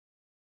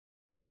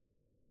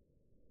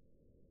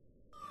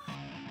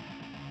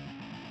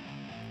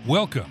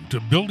Welcome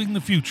to Building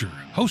the Future,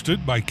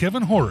 hosted by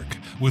Kevin Horick.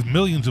 With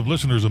millions of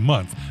listeners a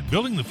month,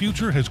 Building the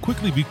Future has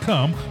quickly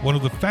become one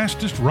of the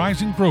fastest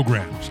rising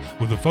programs,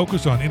 with a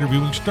focus on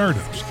interviewing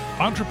startups,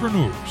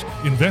 entrepreneurs,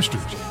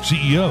 investors,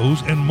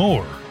 CEOs, and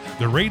more.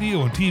 The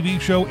radio and TV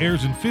show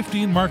airs in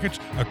 15 markets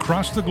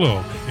across the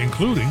globe,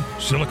 including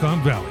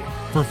Silicon Valley.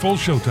 For full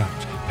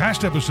showtimes,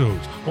 past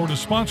episodes, or to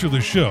sponsor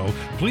the show,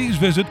 please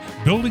visit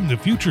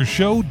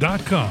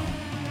buildingthefutureshow.com.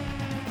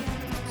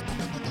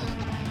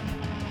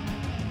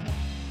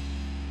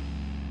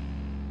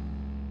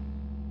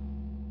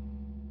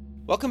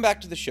 Welcome back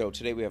to the show.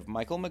 Today we have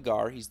Michael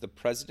McGarr. He's the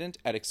president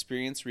at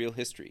Experience Real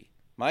History.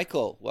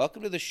 Michael,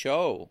 welcome to the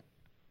show.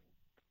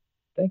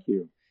 Thank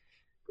you.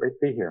 Great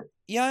to be here.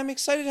 Yeah, I'm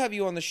excited to have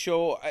you on the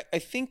show. I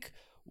think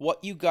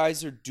what you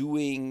guys are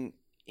doing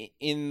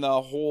in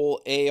the whole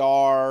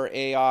AR,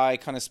 AI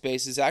kind of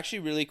space is actually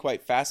really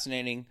quite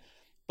fascinating.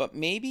 But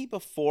maybe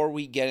before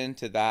we get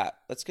into that,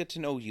 let's get to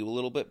know you a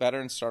little bit better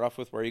and start off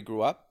with where you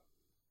grew up.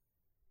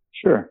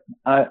 Sure.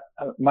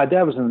 My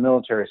dad was in the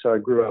military, so I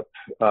grew up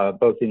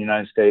both in the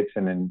United States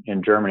and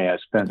in Germany. I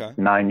spent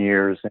 9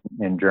 years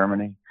in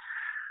Germany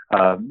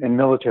in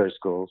military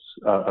schools,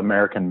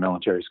 American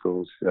military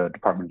schools,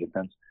 Department of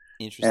Defense.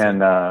 Interesting.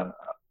 And I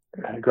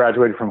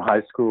graduated from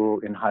high school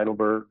in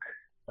Heidelberg.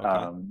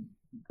 Okay.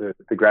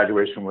 The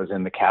graduation was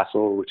in the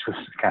castle, which was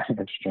kind of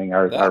interesting.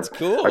 That's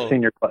cool.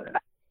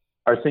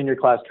 Our senior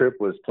class trip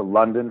was to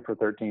London for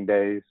 13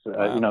 days.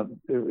 Wow.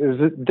 It was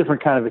a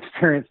different kind of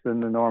experience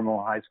than the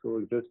normal high school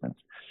existence.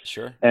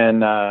 Sure.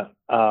 And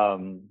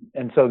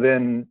so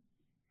then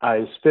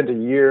I spent a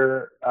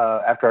year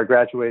after I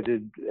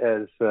graduated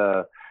as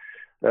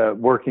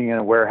working in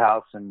a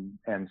warehouse and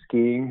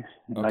skiing.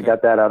 And I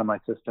got that out of my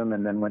system,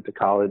 and then went to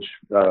college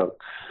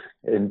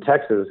in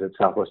Texas, at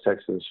Southwest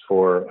Texas,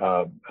 for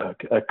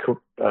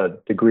a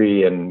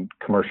degree in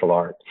commercial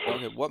art.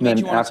 Okay. What made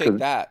you want to take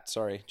that?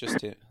 Sorry, just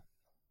to...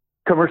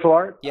 Commercial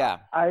art? Yeah.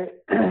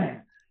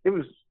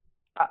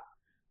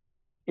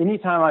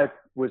 Anytime I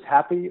was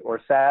happy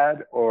or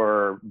sad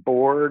or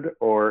bored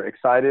or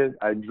excited,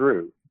 I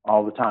drew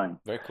all the time.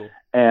 Very cool.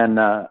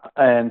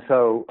 And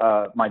so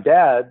my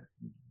dad,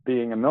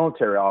 being a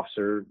military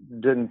officer,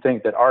 didn't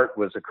think that art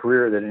was a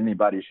career that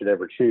anybody should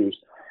ever choose.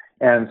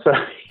 And so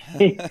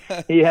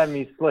he had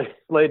me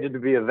slated to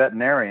be a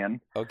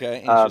veterinarian. Okay,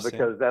 interesting.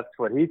 Because that's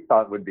what he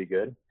thought would be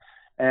good.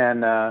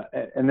 And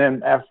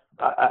then after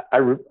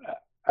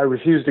I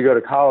refused to go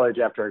to college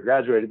after I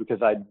graduated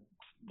because I,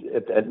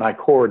 at my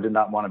core, did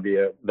not want to be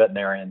a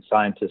veterinarian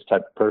scientist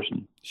type of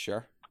person.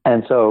 Sure.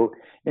 And so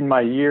in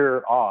my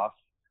year off,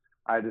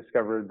 I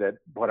discovered that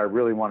what I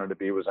really wanted to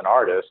be was an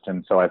artist.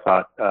 And so I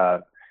thought,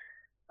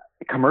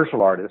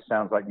 commercial artist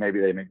sounds like maybe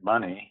they make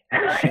money.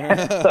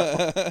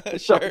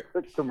 Sure.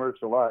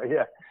 Commercial art,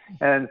 yeah.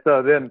 And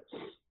so then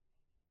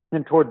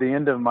toward the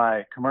end of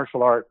my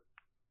commercial art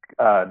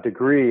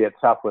degree at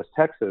Southwest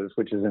Texas,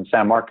 which is in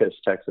San Marcos,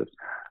 Texas,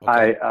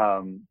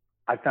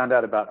 I found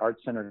out about Art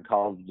Center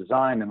College of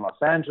Design in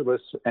Los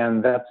Angeles,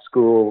 and that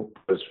school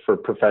was for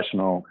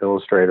professional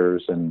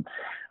illustrators, and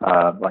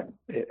like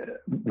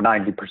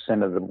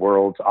 90% of the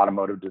world's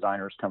automotive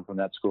designers come from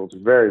that school. It's a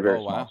very, very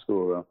small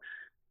school, though.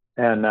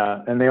 And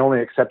they only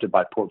accepted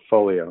by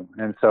portfolio.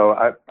 And so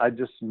I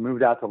just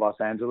moved out to Los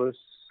Angeles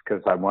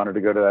because I wanted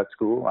to go to that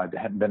school. I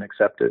hadn't been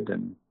accepted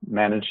and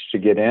managed to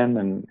get in,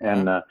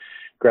 and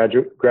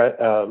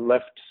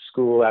left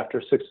school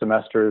after 6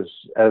 semesters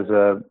as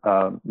a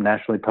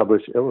nationally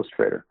published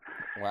illustrator.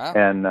 Wow.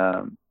 And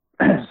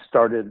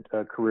started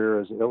a career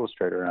as an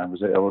illustrator. I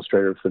was an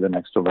illustrator for the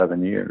next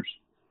 11 years.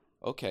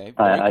 Okay.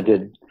 And I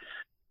did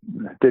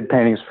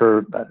paintings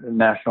for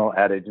national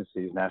ad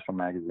agencies, national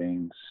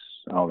magazines,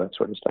 all that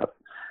sort of stuff.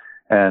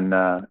 And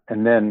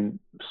then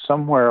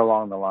somewhere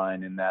along the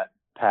line in that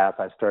path,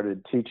 I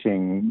started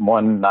teaching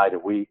one night a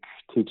week,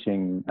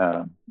 teaching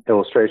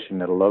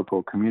illustration at a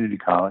local community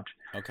college.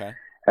 Okay.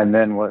 And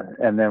then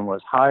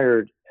was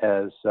hired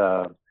as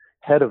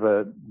head of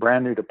a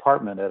brand new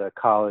department at a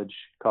college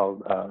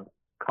called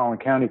Collin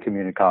County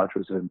Community College,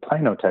 which was in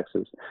Plano,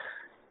 Texas.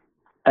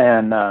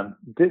 And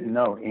didn't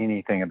know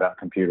anything about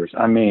computers.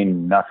 I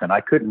mean, nothing.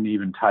 I couldn't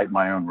even type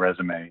my own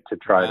resume to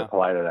try to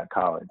apply to that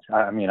college.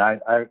 I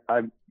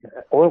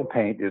oil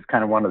paint is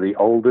kind of one of the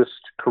oldest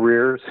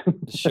careers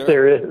Sure.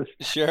 there is.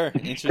 Sure.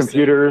 Interesting.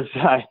 Computers.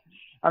 I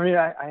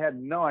had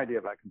no idea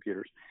about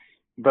computers.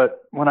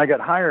 But when I got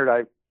hired,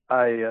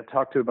 I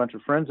talked to a bunch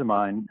of friends of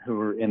mine who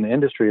were in the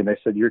industry, and they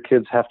said, your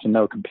kids have to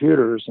know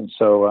computers. And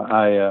so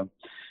I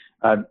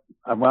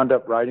wound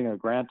up writing a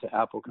grant to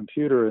Apple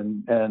Computer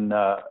and in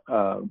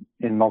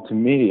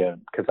multimedia,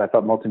 because I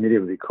thought multimedia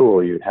would be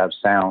cool. You'd have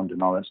sound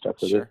and all that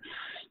stuff with it.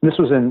 This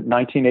was in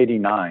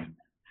 1989.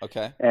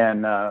 Okay.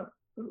 And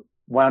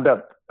wound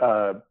up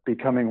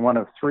becoming one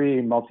of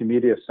 3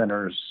 multimedia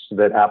centers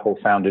that Apple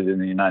founded in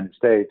the United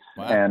States.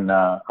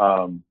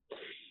 Wow.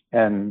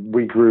 And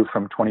we grew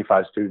from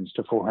 25 students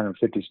to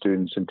 450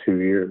 students in 2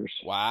 years.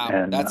 Wow,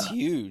 and, that's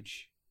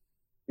huge.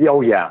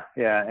 Oh, yeah.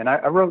 And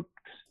I wrote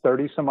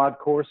 30 some odd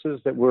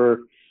courses that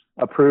were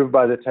approved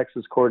by the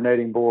Texas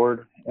Coordinating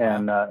Board,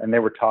 and they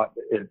were taught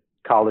at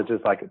colleges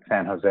like at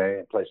San Jose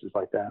and places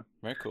like that.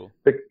 Very cool.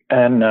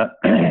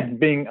 And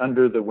being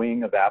under the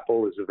wing of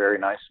Apple is a very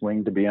nice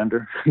wing to be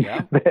under.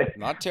 Yeah,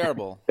 not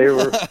terrible. They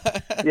were,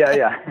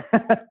 yeah.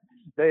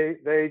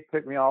 They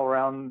took me all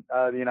around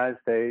the United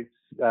States,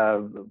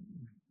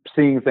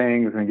 seeing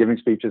things and giving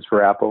speeches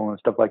for Apple and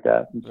stuff like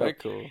that. And so very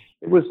cool.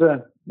 It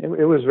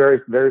was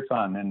very, very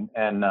fun,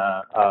 and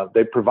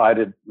they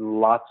provided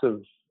lots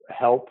of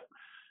help.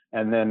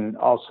 And then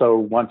also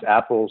once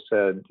Apple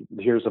said,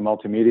 here's a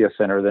multimedia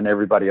center, then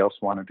everybody else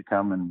wanted to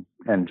come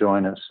and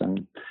join us.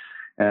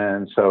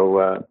 And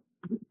so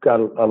got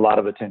a lot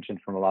of attention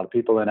from a lot of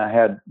people. And I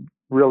had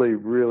really,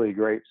 really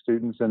great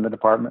students in the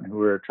department who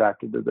were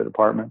attracted to the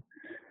department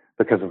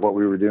because of what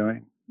we were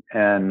doing.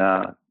 And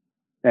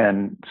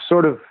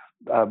sort of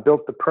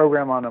built the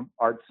program on an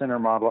Art Center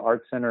model.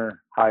 Art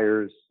Center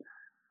hires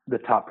the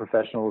top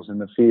professionals in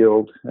the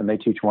field, and they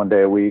teach 1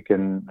 day a week.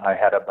 And I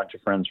had a bunch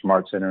of friends from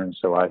Art Center, and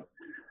so I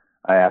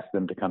asked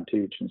them to come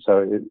teach. And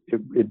so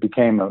it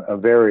became a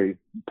very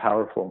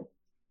powerful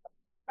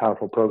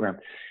program.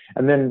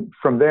 And then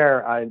from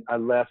there, I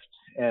left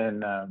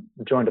and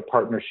joined a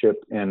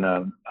partnership in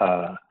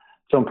a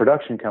film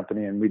production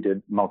company, and we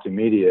did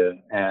multimedia.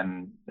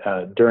 And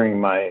during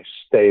my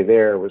stay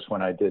there was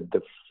when I did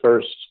the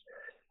first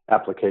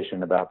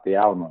application about the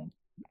Alamo.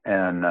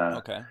 And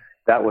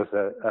that was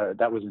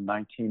in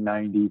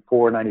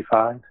 1994,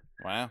 95.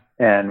 Wow.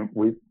 And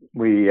we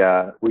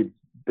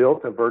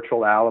built a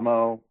virtual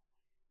Alamo.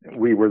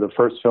 We were the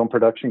first film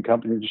production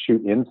company to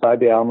shoot inside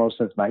the Alamo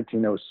since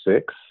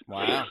 1906.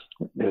 Wow.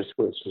 This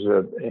was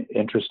an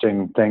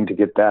interesting thing to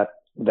get that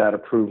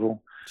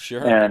approval.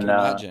 Sure, and,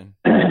 I can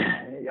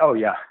imagine. Oh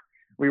yeah.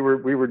 We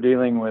were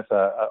dealing with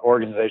an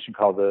organization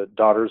called the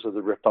Daughters of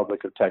the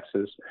Republic of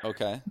Texas.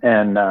 Okay.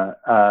 And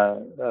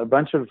a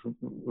bunch of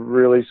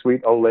really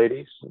sweet old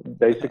ladies,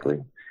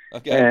 basically.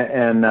 Okay.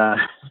 And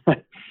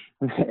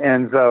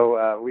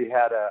so we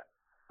had a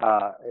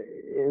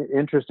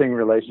interesting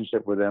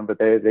relationship with them, but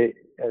they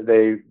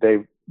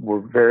were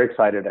very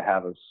excited to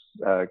have us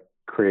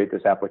create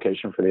this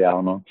application for the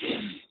Alamo.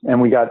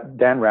 And we got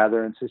Dan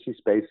Rather and Sissy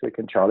Spacek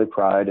and Charlie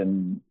Pride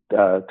and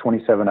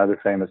 27 other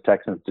famous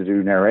Texans to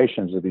do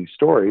narrations of these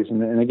stories.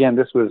 And again,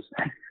 this was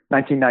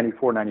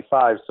 1994,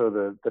 95. So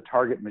the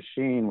target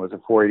machine was a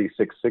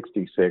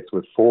 486-66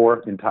 with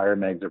 4 entire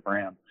megs of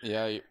RAM.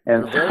 Yeah,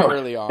 and very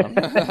early on.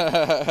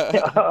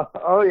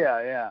 Oh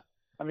yeah.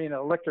 I mean,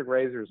 electric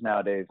razors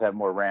nowadays have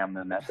more RAM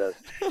than that does.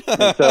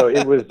 And so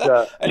it was.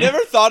 I never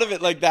thought of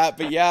it like that,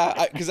 but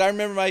yeah, because I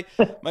remember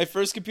my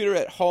first computer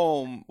at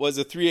home was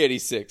a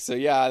 386. So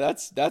yeah,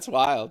 that's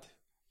wild.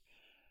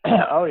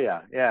 Oh yeah.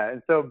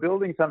 And so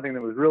building something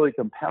that was really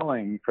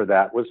compelling for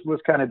that was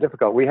kind of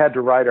difficult. We had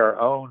to write our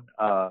own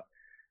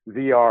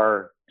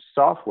VR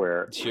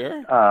software.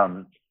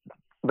 Sure.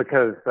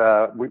 Because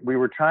we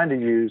were trying to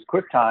use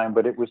QuickTime,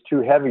 but it was too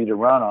heavy to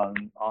run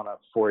on a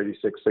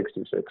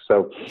 486-66.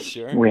 So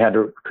sure. We had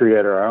to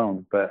create our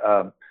own.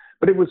 But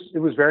it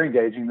was very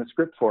engaging. The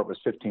script for it was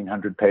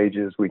 1,500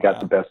 pages. We got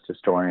the best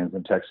historians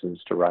in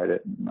Texas to write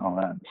it and all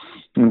that.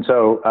 And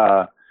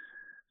so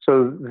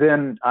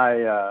then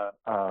I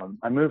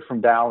moved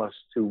from Dallas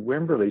to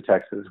Wimberley,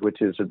 Texas,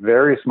 which is a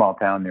very small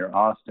town near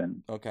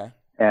Austin. Okay.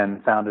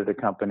 And founded a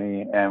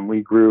company, and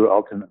we grew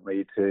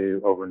ultimately to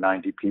over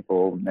 90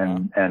 people,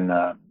 and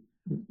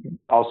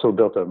also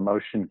built a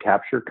motion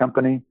capture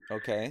company.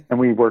 Okay. And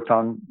we worked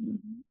on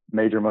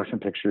major motion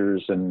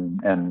pictures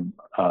and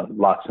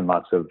lots and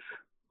lots of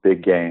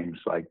big games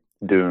like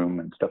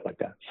Doom and stuff like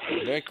that.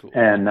 Very cool.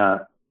 And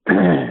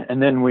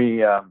then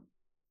we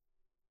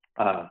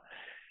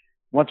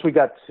once we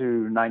got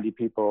to 90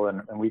 people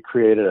and we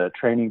created a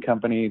training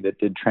company that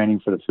did training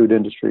for the food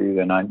industry,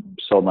 then I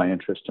sold my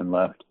interest and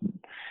left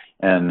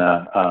and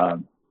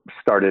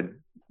started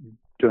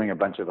doing a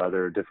bunch of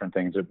other different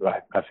things that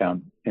I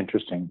found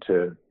interesting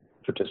to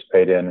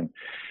participate in.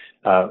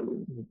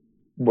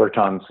 Worked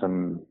on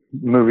some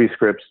movie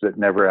scripts that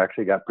never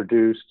actually got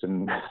produced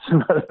and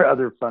some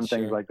other fun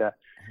things like that.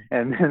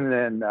 And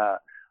then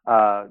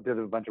did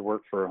a bunch of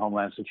work for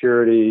Homeland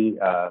Security,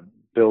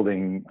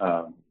 building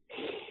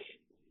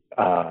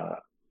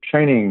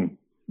training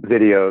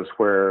videos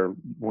where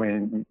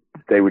when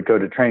they would go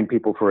to train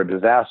people for a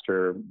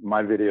disaster,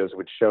 my videos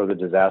would show the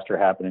disaster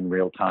happening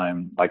real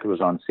time, like it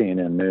was on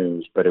CNN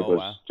News, but it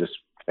was just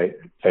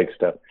fake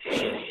stuff.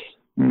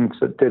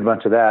 So did a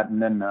bunch of that.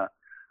 And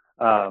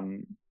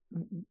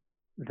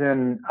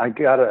then I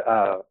got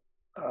a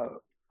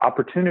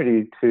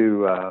opportunity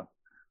to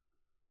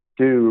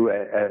do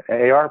an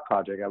AR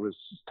project. I was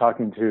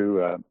talking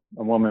to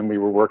a woman. We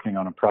were working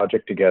on a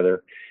project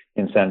together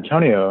in San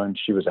Antonio, and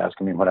she was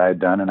asking me what I had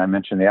done, and I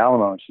mentioned the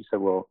Alamo, and she said,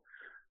 well,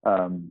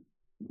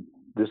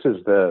 this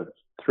is the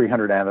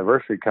 300th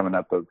anniversary coming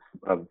up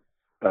of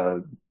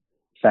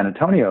San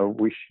Antonio.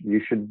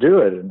 You should do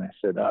it. And I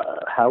said,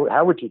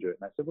 how would you do it?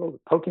 And I said, well,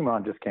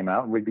 Pokemon just came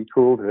out, and it'd be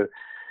cool to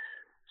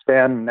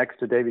stand next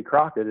to Davy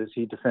Crockett as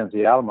he defends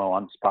the Alamo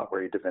on the spot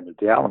where he defended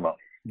the Alamo.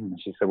 And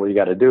she said, well, you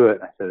got to do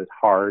it. And I said, it's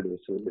hard.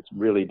 It's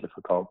really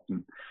difficult.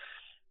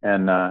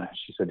 And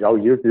she said, oh,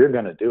 you're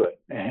going to do it.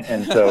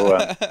 And so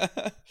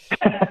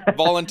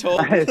voluntold.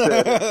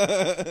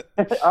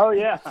 Oh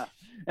yeah.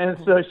 And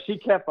so she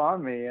kept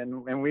on me,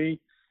 and we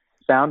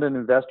found an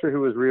investor who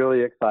was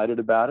really excited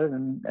about it,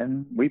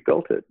 and we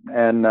built it.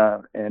 And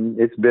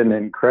it's been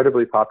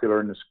incredibly popular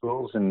in the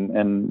schools,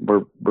 and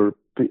we're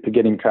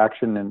getting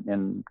traction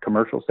in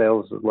commercial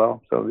sales as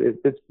well. So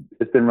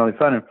it's been really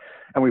fun,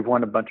 and we've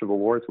won a bunch of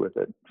awards with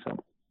it. So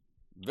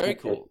very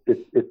cool.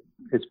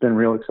 It's been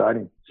real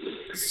exciting.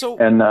 So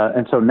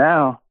so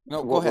now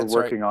what we're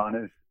working on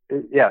is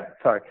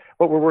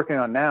what we're working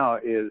on now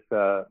is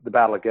the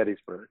Battle of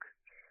Gettysburg,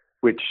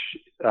 which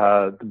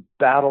the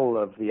Battle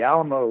of the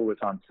Alamo was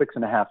on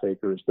 6.5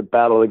 acres. The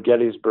Battle of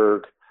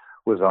Gettysburg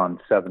was on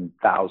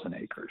 7,000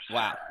 acres.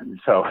 Wow!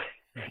 So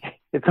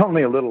it's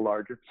only a little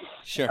larger.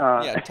 Sure.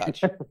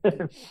 Touch.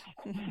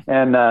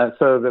 And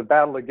so the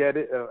Battle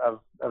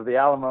of the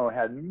Alamo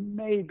had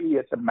maybe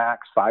at the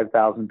max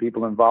 5,000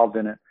 people involved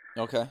in it.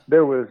 Okay.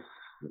 There was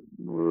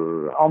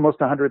almost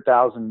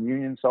 100,000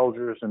 Union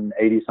soldiers and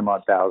 80 some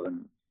odd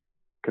thousand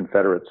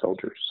Confederate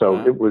soldiers. So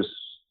wow. It was.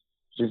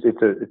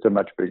 It's a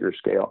much bigger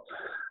scale,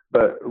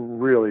 but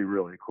really,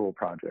 really cool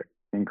project.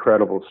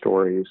 Incredible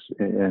stories.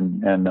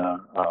 And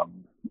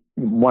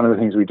one of the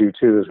things we do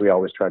too is we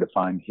always try to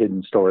find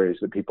hidden stories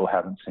that people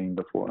haven't seen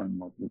before, and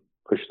we'll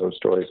push those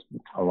stories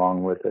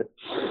along with it,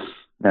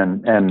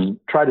 and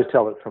try to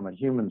tell it from a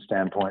human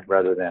standpoint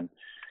rather than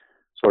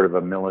sort of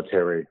a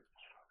military,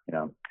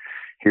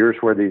 here's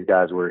where these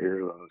guys were,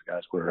 here's where those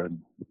guys were,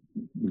 and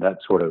that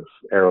sort of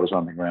arrows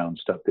on the ground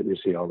stuff that you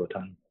see all the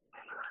time.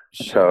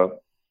 So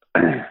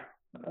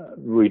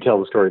we tell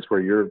the stories where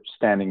you're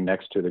standing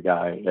next to the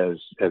guy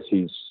as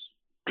he's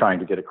trying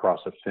to get across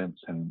a fence,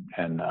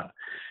 and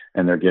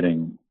they're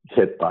getting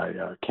hit by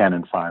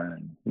cannon fire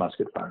and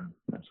musket fire and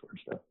that sort of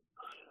stuff.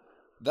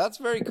 That's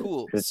very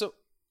cool.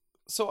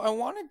 So I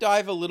want to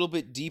dive a little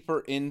bit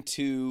deeper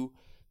into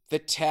the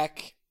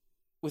tech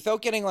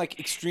without getting like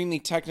extremely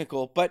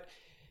technical, but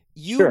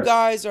you Sure.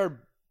 guys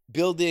are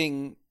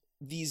building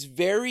these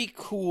very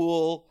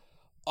cool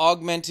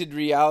augmented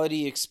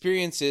reality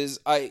experiences.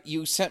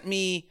 You sent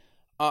me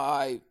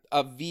a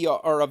VR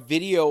or a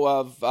video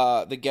of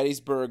the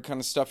Gettysburg kind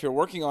of stuff you're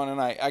working on,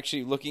 and I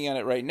actually looking at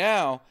it right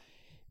now.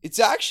 It's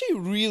actually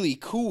really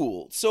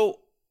cool. So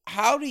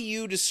how do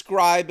you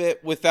describe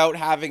it without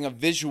having a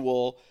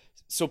visual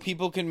so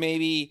people can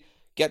maybe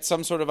get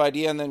some sort of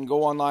idea and then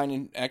go online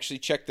and actually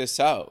check this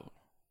out?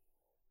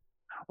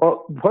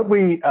 Well,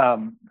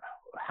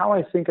 how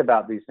I think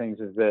about these things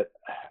is that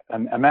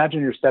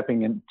imagine you're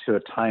stepping into a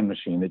time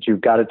machine, that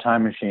you've got a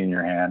time machine in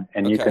your hand,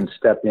 and you can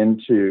step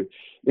into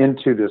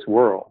this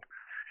world.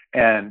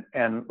 And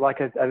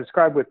like I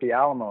described with the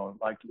Alamo,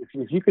 like if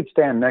you could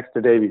stand next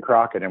to Davy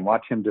Crockett and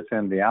watch him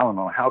defend the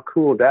Alamo, how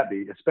cool would that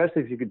be?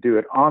 Especially if you could do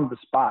it on the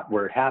spot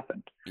where it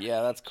happened.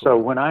 Yeah, that's cool. So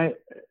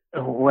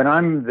when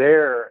I'm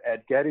there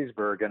at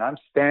Gettysburg and I'm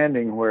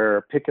standing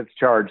where Pickett's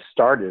charge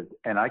started,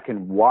 and I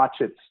can watch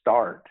it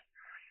start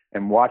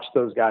and watch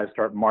those guys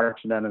start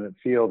marching down in the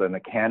field and the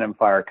cannon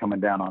fire coming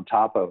down on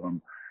top of them,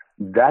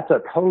 that's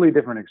a totally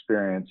different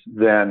experience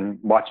than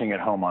watching it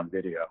home on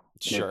video.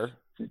 Sure.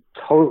 It's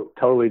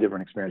totally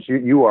different experience.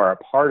 You are a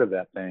part of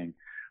that thing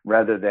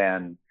rather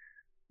than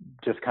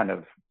just kind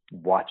of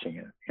watching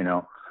it,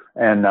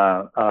 and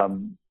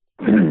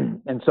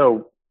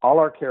so all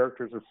our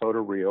characters are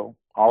photoreal.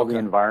 All the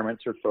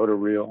environments are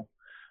photoreal.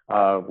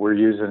 We're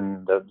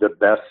using the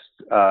best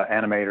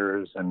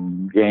animators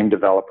and game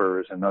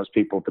developers and those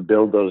people to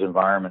build those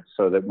environments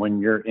so that when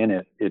you're in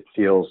it, it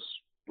feels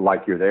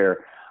like you're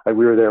there. Like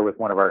we were there with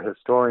one of our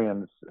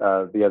historians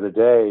the other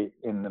day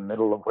in the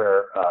middle of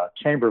where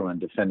Chamberlain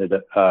defended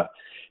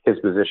his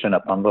position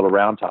up on Little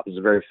Round Top. It's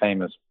a very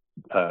famous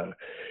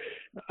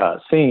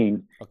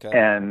scene. Okay.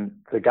 And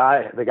the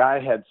guy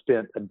had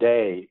spent a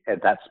day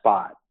at that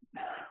spot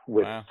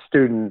with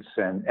students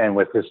and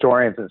with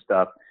historians and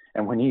stuff.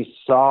 And when he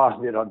saw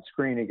it on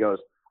screen, he goes,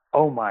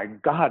 "Oh my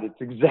God,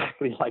 it's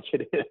exactly like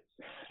it is."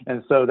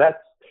 And so that's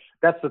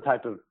the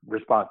type of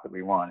response that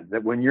we want, is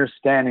that when you're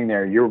standing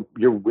there,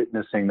 you're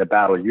witnessing the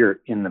battle, you're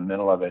in the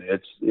middle of it.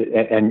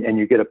 And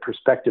you get a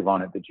perspective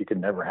on it that you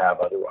can never have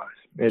otherwise.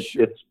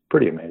 It's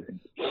pretty amazing.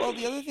 Well,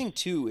 the other thing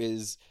too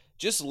is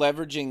just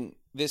leveraging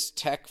this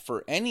tech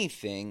for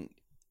anything.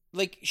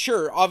 Like,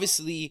 sure,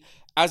 obviously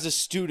as a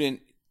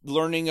student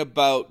learning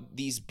about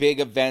these big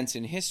events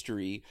in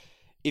history,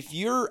 if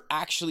you're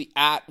actually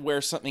at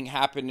where something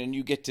happened and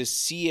you get to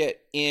see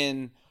it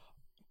in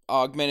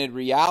augmented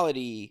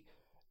reality,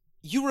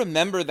 you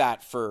remember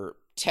that for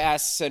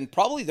tests and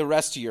probably the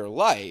rest of your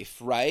life,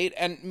 right?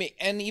 And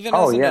even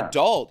as an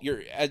adult,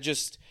 you're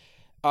just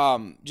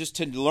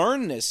to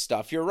learn this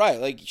stuff. You're right.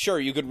 Like, sure,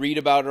 you could read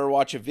about it or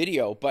watch a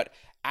video, but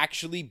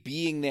actually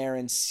being there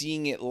and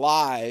seeing it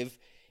live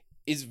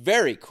is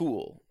very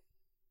cool.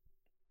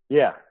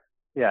 Yeah.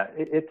 Yeah,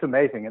 it's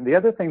amazing. And the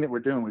other thing that we're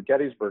doing with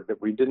Gettysburg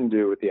that we didn't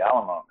do with the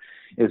Alamo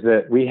is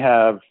that we've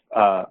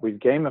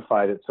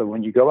gamified it so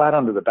when you go out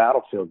onto the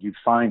battlefield, you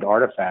find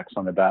artifacts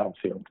on the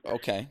battlefield.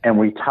 Okay. And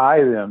we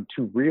tie them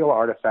to real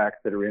artifacts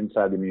that are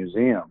inside the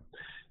museum.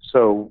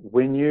 So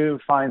when you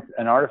find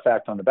an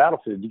artifact on the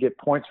battlefield, you get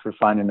points for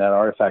finding that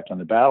artifact on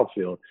the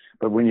battlefield.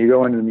 But when you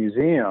go into the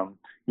museum,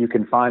 you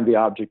can find the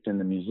object in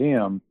the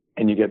museum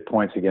and you get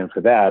points again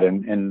for that.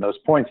 And those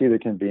points either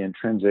can be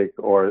intrinsic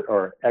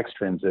or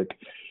extrinsic.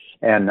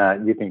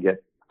 And you can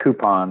get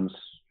coupons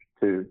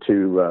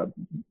to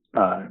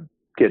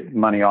get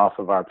money off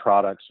of our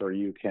products, or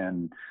you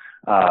can,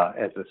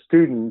 as a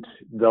student,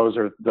 those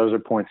are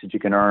points that you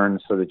can earn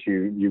so that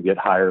you get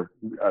higher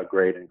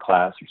grade in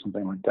class or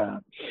something like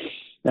that.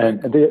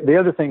 And the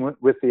other thing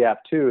with the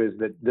app too is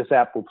that this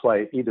app will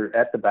play either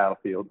at the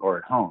battlefield or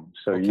at home.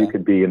 So you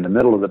could be in the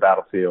middle of the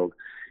battlefield,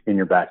 in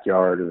your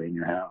backyard, or in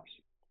your house.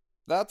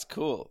 That's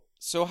cool.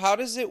 So how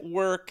does it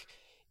work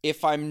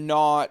if I'm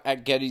not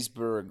at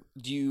Gettysburg?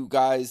 Do you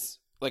guys,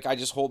 like, I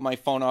just hold my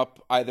phone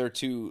up either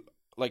to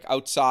like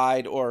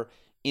outside or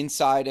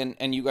inside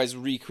and you guys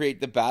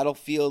recreate the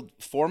battlefield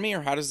for me,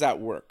 or how does that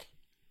work?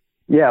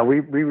 Yeah, we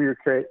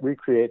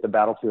recreate the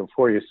battlefield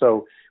for you.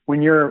 So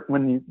when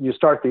you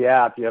start the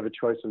app, you have a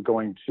choice of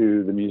going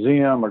to the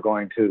museum or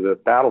going to the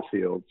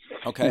battlefield.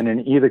 Okay. And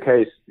in either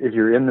case, if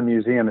you're in the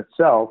museum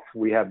itself,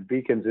 we have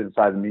beacons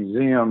inside the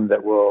museum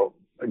that will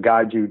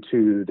guide you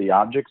to the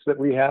objects that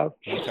we have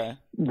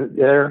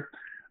there.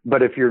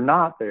 But if you're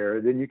not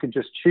there, then you can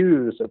just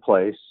choose a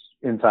place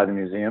inside the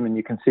museum and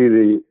you can see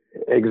the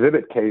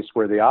exhibit case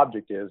where the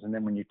object is. And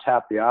then when you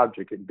tap the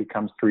object, it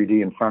becomes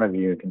 3D in front of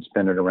you. You can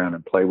spin it around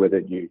and play with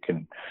it. You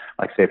can,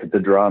 like, say if it's a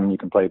drum, you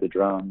can play the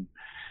drum,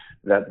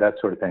 that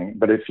sort of thing.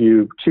 But if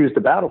you choose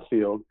the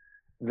battlefield,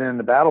 then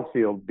the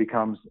battlefield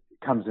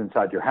comes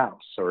inside your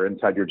house or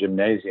inside your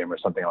gymnasium or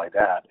something like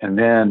that. And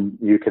then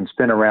you can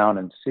spin around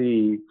and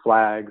see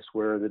flags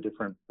where the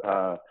different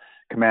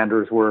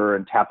commanders were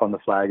and tap on the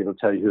flag. It'll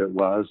tell you who it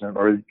was.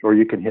 Or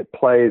you can hit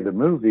play the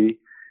movie,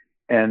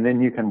 and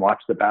then you can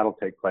watch the battle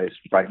take place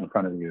right in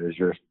front of you as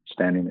you're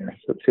standing there.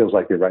 So it feels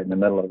like you're right in the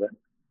middle of it.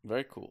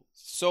 Very cool.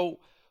 So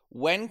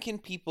when can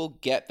people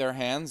get their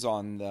hands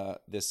on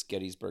this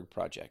Gettysburg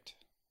project?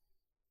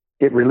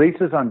 It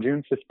releases on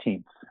June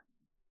 15th,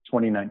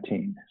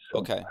 2019. So,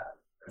 okay.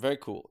 Very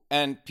cool.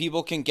 And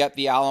people can get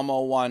the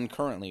Alamo one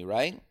currently,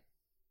 right?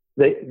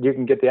 You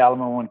can get the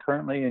Alamo one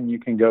currently, and you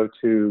can go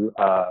to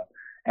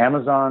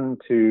Amazon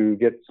to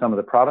get some of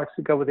the products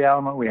that go with the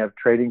Alamo. We have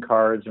trading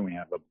cards, and we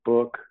have a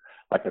book,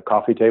 like a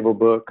coffee table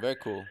book. Very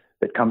cool.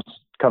 That comes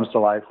to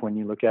life when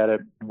you look at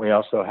it. We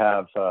also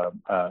have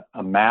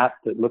a mat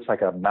that looks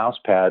like a mouse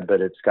pad,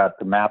 but it's got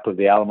the map of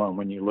the Alamo. And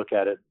when you look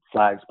at it,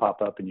 flags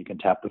pop up, and you can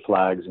tap the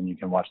flags, and you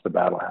can watch the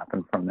battle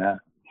happen from that.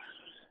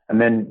 And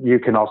then you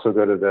can also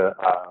go to the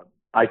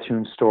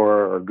iTunes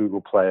Store or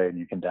Google Play, and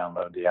you can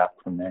download the app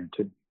from there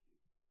too.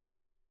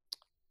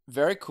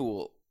 Very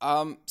cool.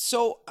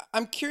 So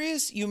I'm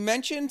curious, you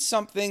mentioned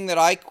something that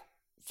I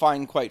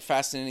find quite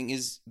fascinating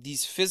is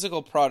these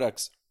physical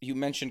products. You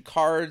mentioned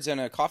cards and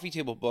a coffee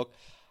table book.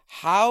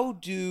 How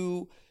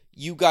do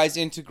you guys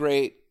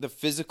integrate the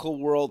physical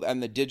world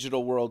and the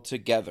digital world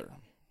together?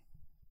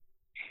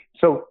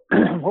 So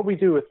what we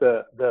do with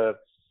the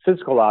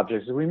physical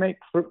objects is we make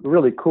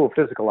really cool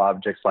physical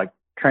objects like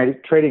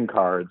trading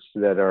cards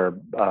that are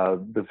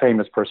the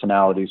famous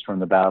personalities from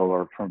the battle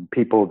or from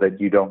people that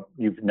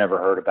you've never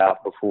heard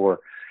about before.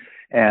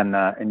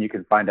 And you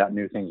can find out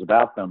new things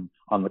about them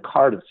on the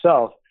card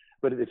itself.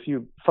 But if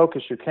you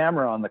focus your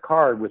camera on the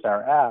card with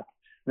our app,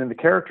 then the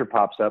character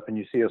pops up and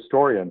you see a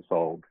story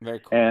unfold. Very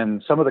cool.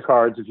 And some of the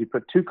cards, if you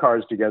put two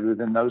cards together,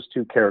 then those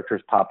two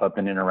characters pop up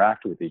and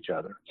interact with each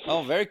other.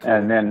 Oh, very cool.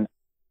 And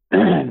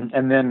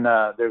then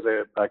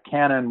there's a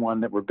cannon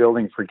one that we're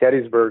building for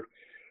Gettysburg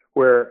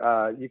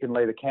where you can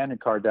lay the cannon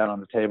card down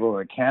on the table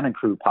and a cannon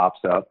crew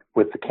pops up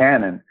with the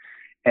cannon.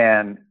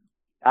 And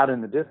out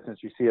in the distance,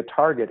 you see a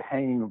target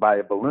hanging by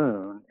a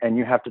balloon, and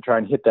you have to try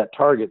and hit that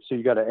target. So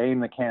you got to aim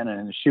the cannon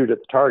and shoot at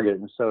the target.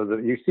 And so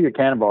you see a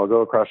cannonball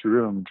go across your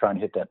room and try and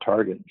hit that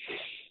target.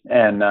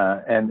 And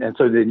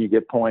so then you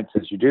get points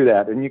as you do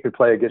that. And you could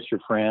play against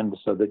your friend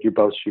so that you're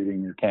both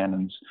shooting your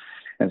cannons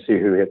and see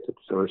who hits it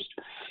first.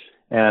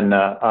 And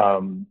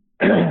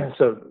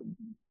so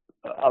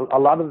a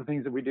lot of the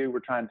things that we do, we're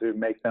trying to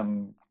make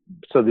them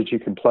so that you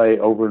can play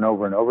over and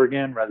over and over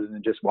again rather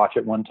than just watch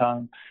it one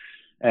time.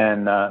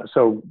 And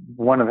so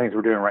one of the things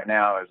we're doing right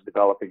now is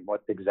developing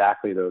what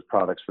exactly those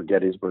products for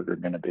Gettysburg are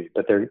going to be,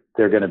 but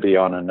they're going to be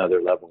on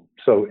another level.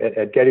 So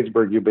at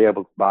Gettysburg, you'll be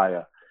able to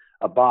buy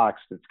a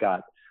box that's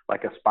got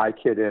like a spy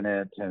kit in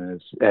it, and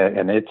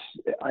it's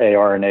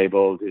AR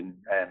enabled, and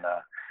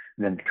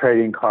then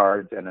trading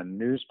cards and a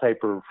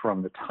newspaper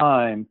from the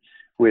time,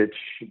 which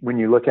when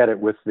you look at it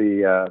with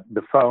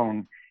the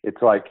phone,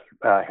 it's like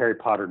a Harry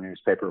Potter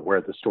newspaper where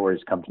the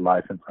stories come to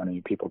life in front of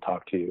you, people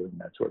talk to you,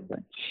 and that sort of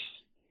thing.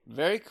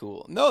 Very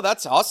cool. No,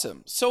 that's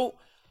awesome. So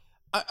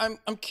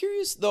I'm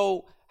curious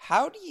though,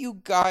 how do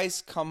you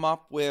guys come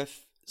up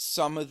with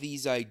some of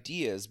these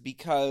ideas?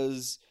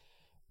 Because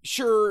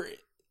sure,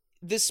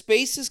 this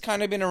space has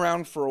kind of been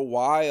around for a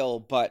while,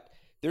 but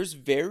there's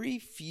very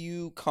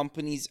few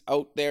companies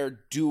out there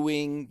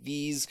doing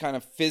these kind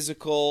of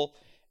physical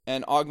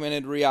and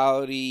augmented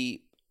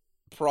reality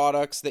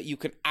products that you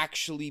can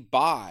actually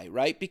buy,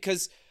 right?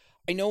 Because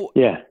I know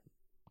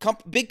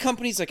big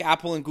companies like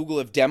Apple and Google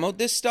have demoed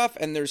this stuff,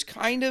 and there's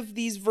kind of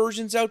these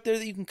versions out there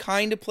that you can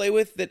kind of play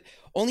with that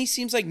only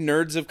seems like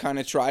nerds have kind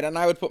of tried, and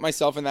I would put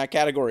myself in that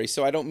category,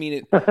 so I don't mean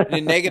it in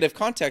a negative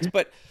context,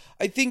 but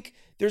I think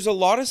there's a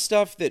lot of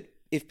stuff that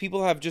if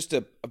people have just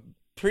an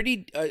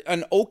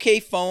okay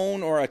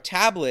phone or a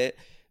tablet,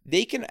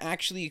 they can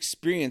actually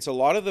experience a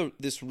lot of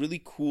this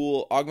really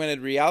cool augmented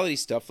reality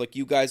stuff like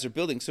you guys are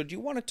building. So do you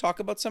want to talk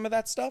about some of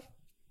that stuff?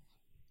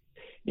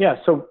 Yeah.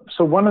 So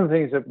one of the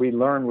things that we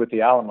learned with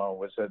the Alamo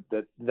was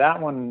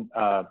that one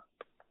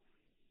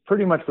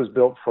pretty much was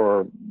built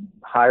for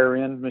higher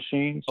end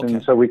machines. Okay.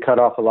 And so we cut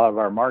off a lot of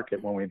our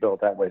market when we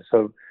built that way.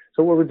 So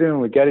what we're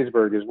doing with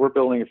Gettysburg is we're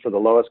building it for the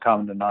lowest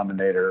common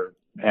denominator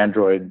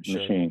Android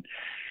machine.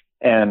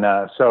 And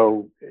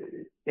so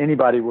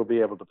anybody will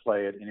be able to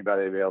play it.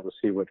 Anybody will be able to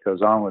see what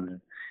goes on with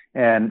it.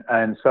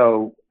 And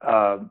so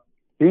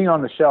being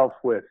on the shelf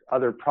with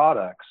other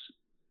products,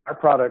 our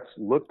products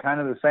look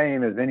kind of the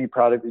same as any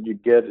product that you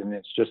get, and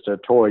it's just a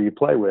toy you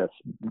play with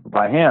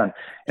by hand.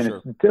 And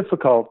it's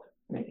difficult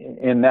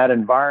in that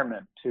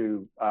environment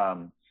to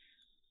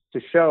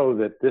show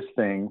that this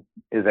thing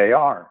is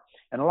AR.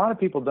 And a lot of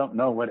people don't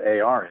know what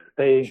AR is.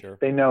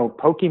 They know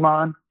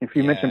Pokemon. If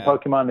you mention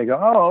Pokemon, they go,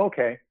 oh,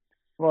 okay.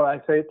 Well, I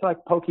say it's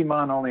like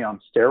Pokemon only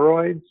on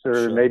steroids,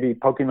 or maybe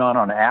Pokemon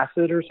on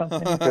acid or something,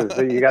 because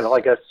you got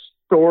like a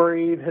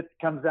story that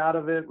comes out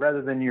of it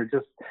rather than you're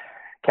just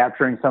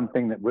capturing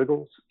something that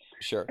wiggles.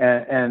 Sure.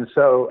 And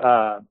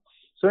so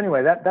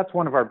anyway, that's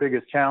one of our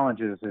biggest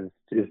challenges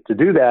is to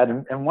do that.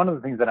 And one of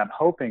the things that I'm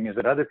hoping is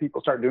that other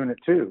people start doing it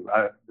too.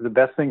 The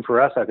best thing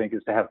for us, I think,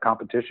 is to have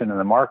competition in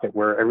the market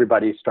where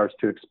everybody starts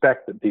to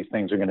expect that these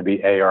things are going to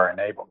be AR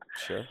enabled.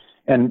 Sure.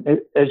 And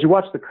as you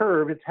watch the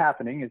curve, it's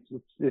happening.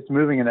 It's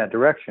moving in that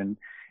direction.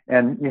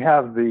 And you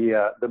have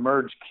the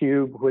Merge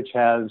Cube, which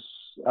has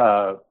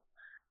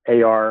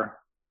AR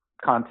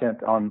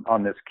content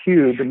on this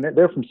cube, and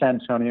they're from San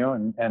Antonio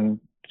and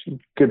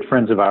good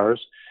friends of ours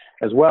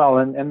as well.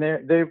 And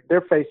they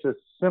face a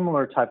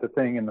similar type of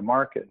thing in the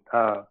market.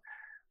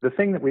 The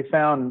thing that we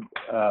found,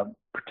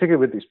 particularly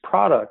with these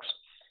products,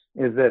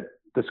 is that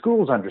the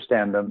schools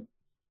understand them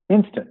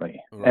instantly.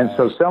 Right. And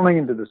so selling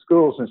into the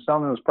schools and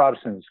selling those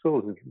products into the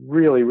schools is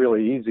really,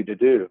 really easy to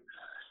do.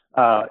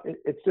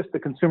 It's just the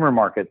consumer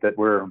market that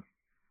we're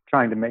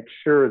trying to make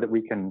sure that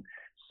we can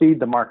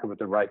seed the market with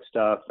the right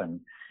stuff,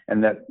 and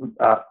that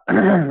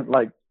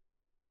like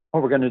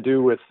what we're going to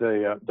do with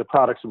the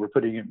products that we're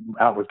putting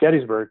out with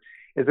Gettysburg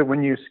is that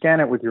when you scan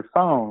it with your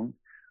phone,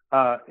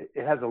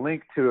 it has a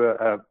link to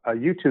a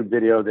YouTube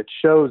video that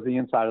shows the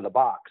inside of the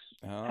box,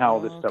 how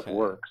this stuff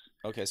works.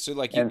 Okay, so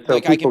like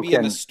I can be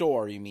in the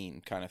store, you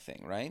mean, kind of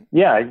thing, right?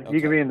 Yeah,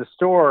 you can be in the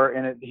store,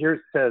 and it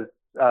says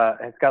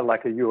it's got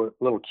like a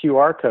little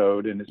QR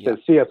code, and it says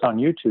 "See us on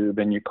YouTube,"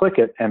 and you click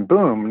it, and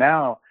boom,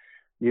 now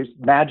you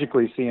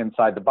magically see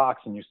inside the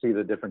box, and you see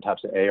the different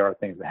types of AR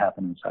things that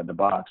happen inside the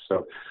box.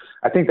 So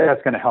I think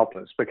that's going to help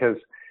us, because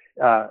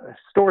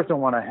stores don't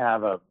want to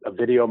have a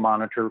video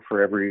monitor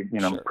for every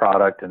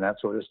product and that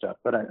sort of stuff.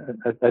 But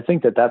I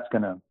think that's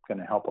going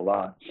to help a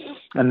lot.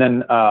 And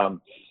then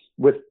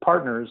with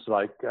partners,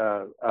 like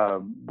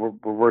we're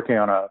working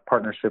on a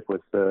partnership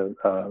with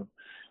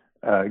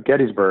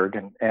Gettysburg,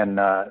 and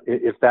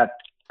if that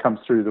comes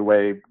through the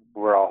way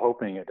we're all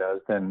hoping it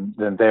does, then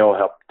they'll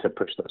help to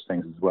push those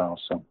things as well.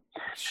 So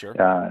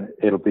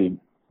it'll be.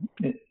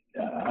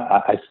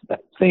 I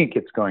think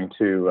it's going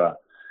to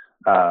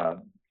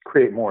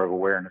create more of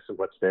awareness of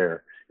what's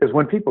there, because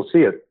when people see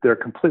it, they're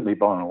completely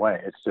blown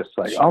away. It's just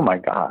like, oh my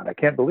God, I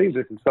can't believe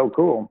this is so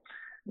cool.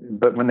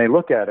 But when they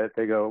look at it,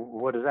 they go,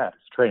 what is that?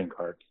 It's a trading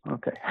card.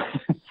 Okay.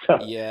 So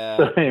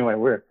anyway,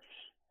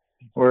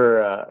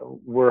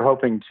 we're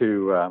hoping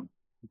to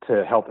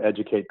help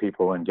educate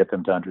people and get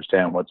them to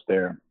understand what's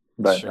there.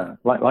 But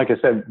like I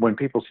said, when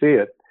people see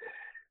it,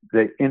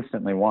 they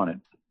instantly want it.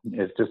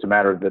 It's just a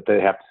matter of that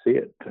they have to see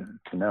it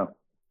to know.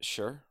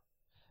 Sure.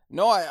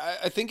 No,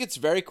 I think it's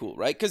very cool,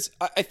 right? Because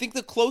I think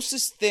the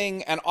closest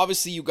thing, and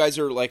obviously you guys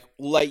are like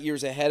light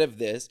years ahead of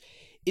this,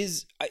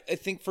 is I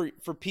think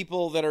for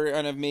people that are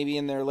kind of maybe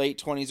in their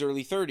late 20s,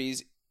 early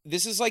 30s,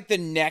 this is like the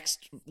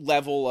next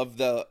level of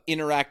the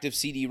interactive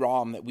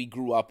CD-ROM that we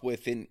grew up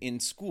with in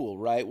school,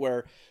 right?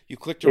 Where you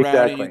clicked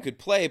around and you could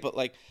play, but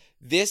like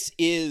this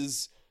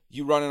is,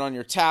 you run it on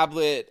your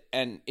tablet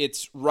and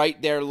it's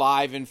right there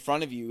live in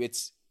front of you.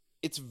 It's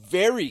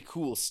very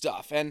cool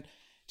stuff. And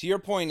to your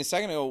point a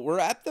second ago, we're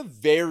at the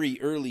very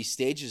early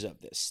stages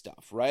of this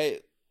stuff,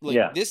 right?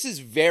 Like this is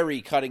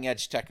very cutting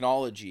edge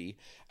technology.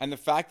 And the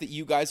fact that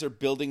you guys are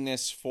building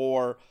this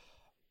for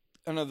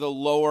kind of the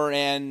lower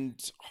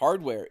end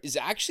hardware is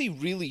actually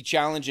really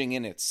challenging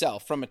in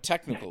itself from a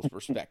technical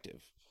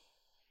perspective.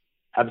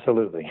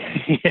 Absolutely.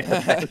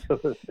 Yes,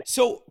 absolutely.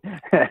 So,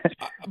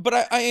 but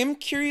I am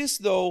curious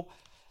though,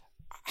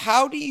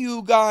 how do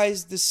you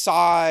guys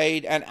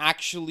decide and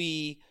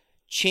actually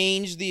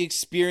change the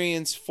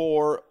experience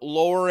for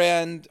lower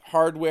end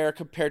hardware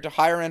compared to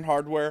higher end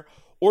hardware?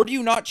 Or do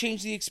you not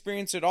change the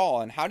experience at all?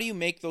 And how do you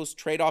make those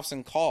trade-offs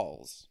and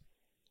calls?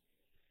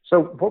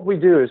 So what we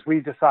do is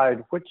we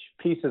decide which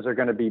pieces are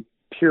going to be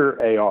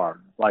pure AR.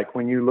 Like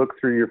when you look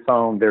through your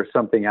phone, there's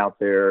something out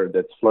there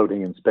that's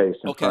floating in space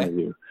in front of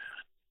you.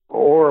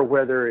 Or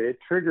whether it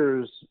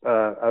triggers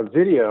a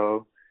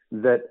video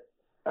that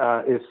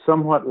is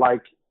somewhat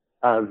like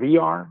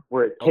VR,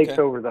 where it takes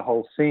over the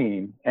whole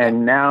scene,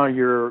 and now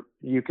you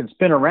can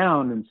spin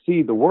around and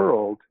see the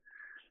world,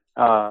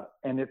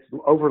 and it's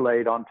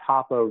overlaid on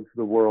top of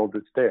the world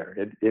that's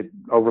there. It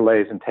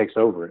overlays and takes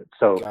over it.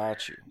 So,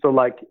 so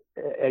like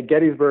at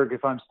Gettysburg,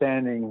 if I'm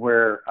standing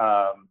where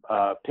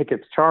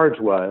Pickett's charge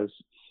was,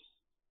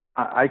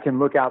 I can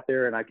look out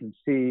there and I can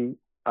see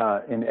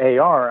in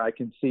AR, I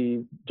can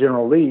see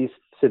General Lee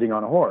sitting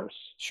on a horse.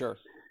 Sure.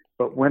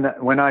 But when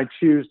I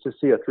choose to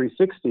see a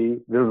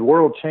 360, the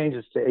world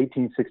changes to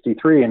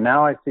 1863, and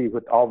now I see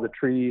what all the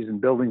trees and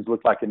buildings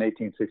look like in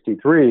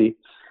 1863.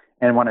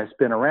 And when I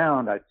spin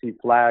around, I see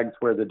flags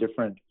where the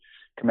different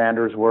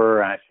commanders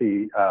were. I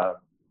see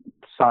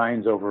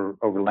signs over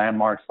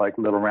landmarks like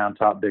Little Round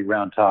Top, Big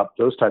Round Top,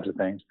 those types of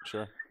things.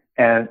 Sure.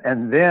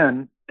 And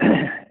then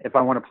if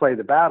I want to play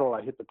the battle,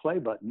 I hit the play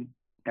button,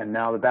 and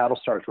now the battle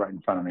starts right in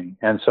front of me.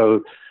 And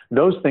so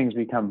those things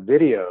become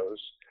videos,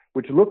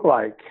 which look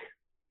like,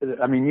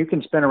 I mean, you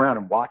can spin around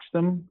and watch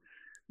them,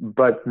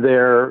 but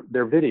they're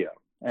video.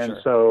 And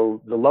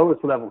so the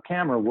lowest level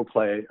camera will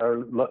play,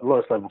 or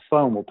lowest level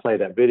phone will play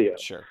that video.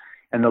 Sure.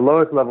 And the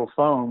lowest level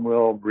phone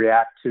will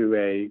react to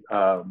a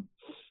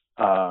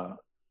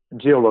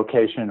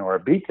geolocation or a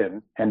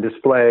beacon and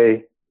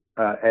display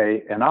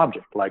an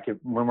object. Like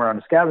when we're on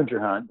a scavenger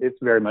hunt, it's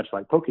very much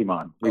like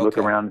Pokemon. We look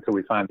around until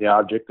we find the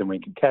object and we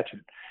can catch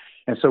it.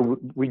 And so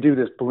we do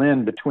this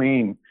blend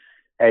between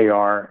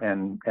AR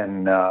and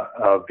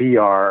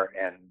VR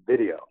and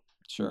video.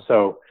 Sure.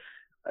 So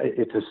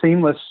it's a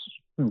seamless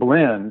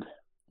blend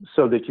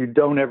so that you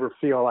don't ever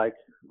feel like,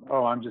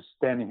 oh, I'm just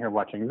standing here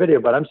watching a video,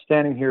 but I'm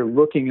standing here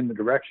looking in the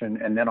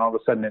direction, and then all of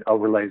a sudden it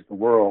overlays the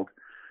world,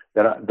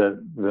 that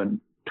the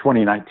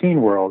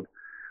 2019 world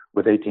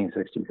with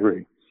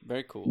 1863.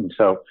 Very cool. And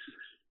so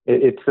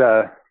it's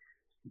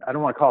I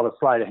don't want to call it a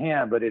sleight of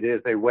hand, but it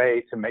is a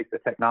way to make the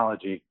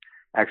technology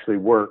actually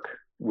work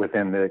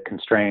within the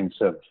constraints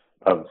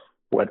of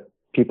what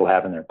people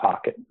have in their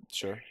pocket.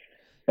 Sure.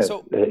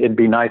 So it'd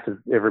be nice if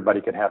everybody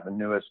could have the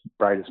newest,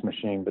 brightest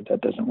machine, but that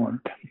doesn't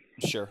work.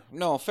 Sure.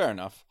 No, fair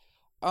enough.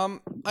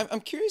 I'm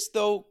curious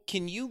though,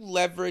 can you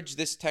leverage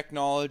this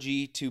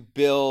technology to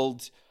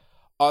build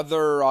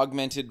other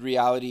augmented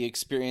reality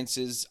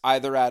experiences,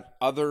 either at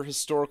other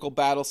historical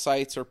battle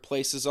sites or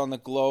places on the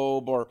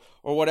globe, or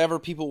whatever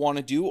people want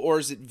to do, or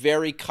is it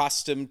very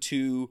custom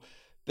to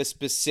the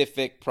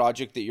specific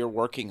project that you're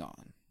working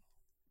on?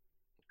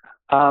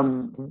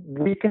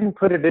 We can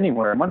put it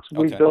anywhere. Once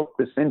we built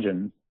this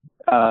engine,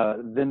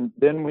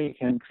 then we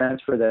can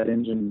transfer that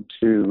engine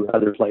to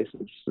other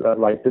places.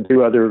 Like to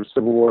do other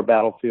Civil War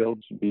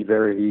battlefields would be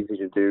very easy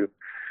to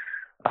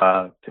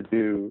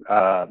do.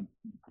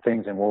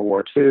 Things in World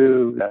War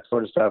II, that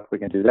sort of stuff, we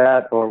can do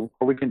that. Or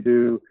we can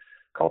do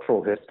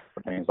cultural history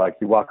things, like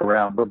you walk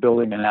around. We're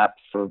building an app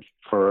for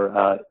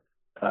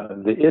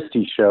the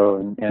ISTE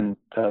show in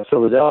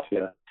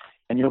Philadelphia.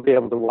 And you'll be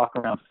able to walk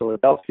around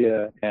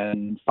Philadelphia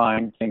and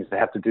find things that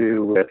have to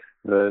do with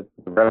the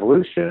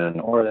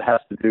revolution, or that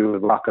has to do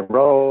with rock and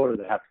roll, or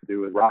that have to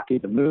do with Rocky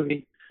the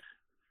movie.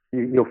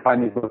 You'll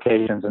find these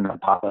locations and they'll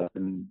pop up,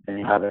 and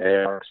you have an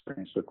AR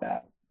experience with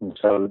that. And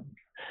so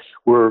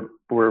we're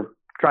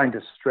trying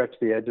to stretch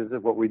the edges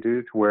of what we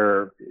do to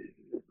where,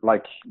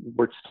 like,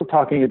 we're still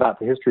talking about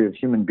the history of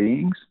human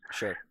beings,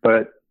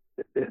 but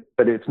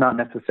it's not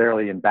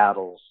necessarily in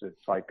battles.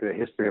 It's like the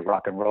history of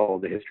rock and roll,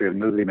 the history of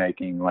movie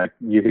making. Like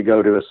you could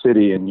go to a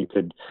city and you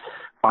could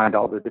find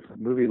all the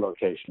different movie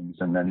locations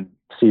and then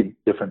see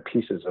different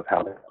pieces of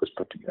how that was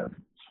put together.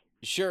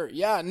 Sure.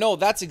 Yeah, no,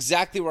 that's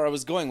exactly where I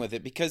was going with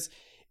it, because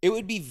it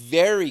would be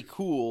very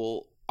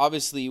cool.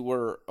 Obviously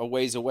we're a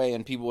ways away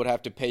and people would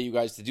have to pay you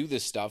guys to do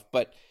this stuff,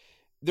 but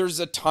there's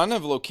a ton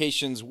of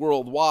locations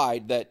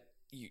worldwide that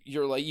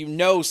you're like,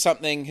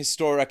 something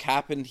historic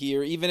happened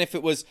here, even if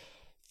it was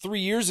 3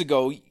 years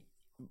ago,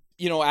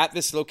 at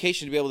this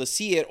location, to be able to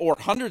see it, or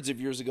hundreds of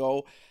years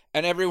ago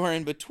and everywhere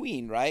in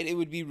between, right? It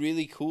would be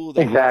really cool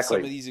to have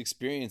some of these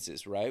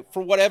experiences, right?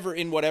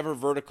 In whatever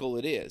vertical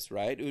it is,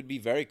 right? It would be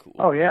very cool.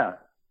 Oh, yeah.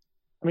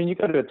 I mean, you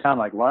go to a town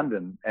like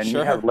London and you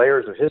have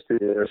layers of history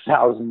that are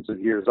thousands of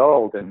years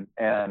old, and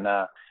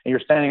you're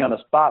standing on a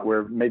spot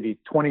where maybe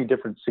 20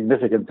 different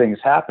significant things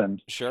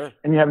happened. Sure.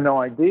 And you have no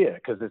idea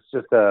because it's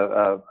just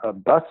a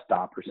bus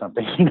stop or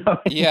something,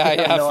 Yeah,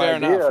 fair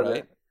enough,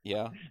 right?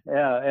 Yeah.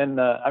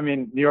 And I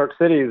mean, New York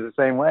City is the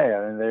same way.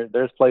 I mean,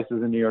 there's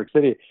places in New York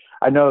City.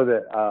 I know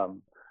that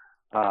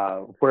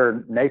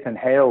where Nathan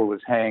Hale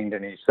was hanged,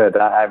 and he said,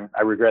 I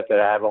regret that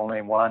I have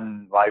only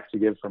one life to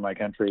give for my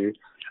country.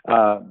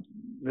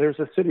 There's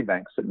a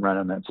Citibank sitting right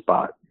on that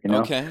spot, you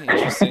know? Okay,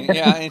 interesting.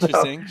 Yeah,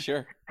 interesting.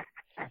 Sure.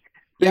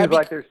 Seems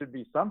like there should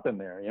be something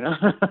there, you know?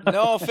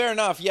 No, fair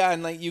enough. Yeah,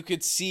 and like you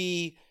could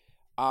see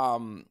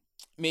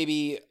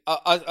maybe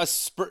a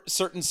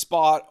certain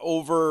spot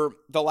over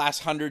the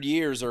last 100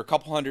 years or a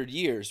couple 100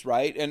 years,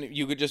 right? And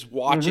you could just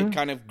watch it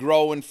kind of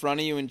grow in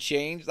front of you and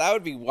change. That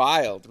would be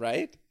wild,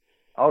 right?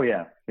 Oh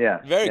yeah, yeah,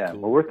 very yeah.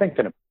 cool. Well, we're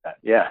thinking about that.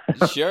 Yeah,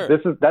 sure.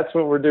 That's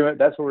what we're doing.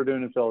 That's what we're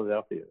doing in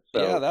Philadelphia.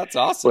 So yeah, that's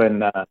awesome.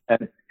 When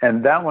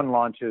and that one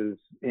launches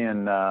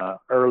in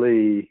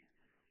early,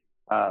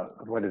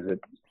 what is it?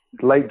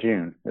 Late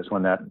June is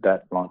when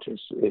that launches.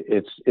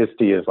 It's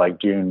ISTE is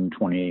like June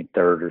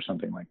 23rd or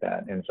something like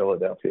that in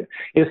Philadelphia.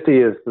 ISTE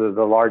is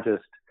the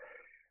largest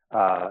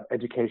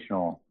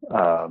educational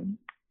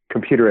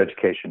computer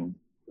education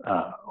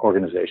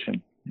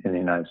organization in the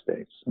United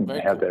States. And they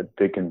have that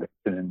big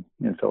convention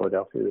in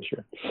Philadelphia this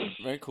year.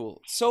 Very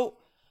cool. So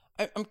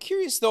I'm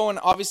curious though, and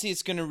obviously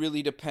it's going to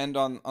really depend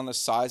on the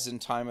size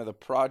and time of the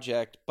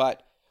project,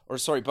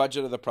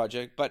 budget of the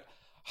project, but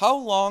how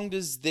long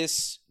does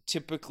this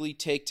typically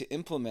take to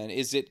implement?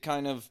 Is it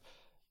kind of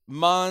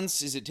months?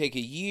 Does it take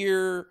a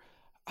year?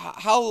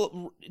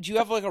 How do you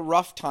have like a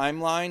rough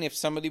timeline if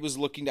somebody was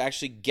looking to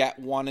actually get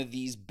one of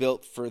these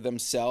built for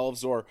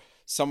themselves or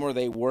somewhere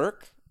they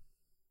work?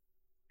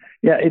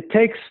 Yeah, it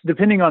takes,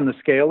 depending on the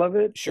scale of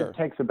it, sure. It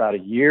takes about a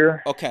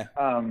year. Okay.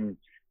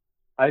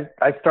 I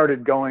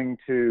started going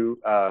to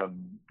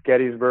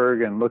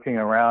Gettysburg and looking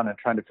around and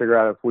trying to figure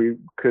out if we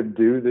could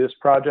do this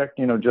project,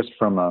 you know, just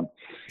from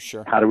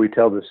sure. How do we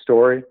tell this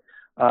story?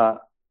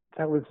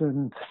 That was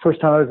the first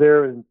time I was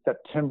there in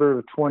September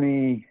of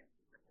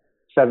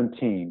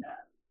 2017.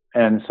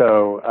 And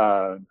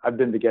so I've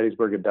been to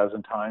Gettysburg a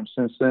dozen times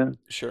since then.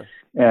 Sure.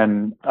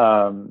 And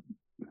to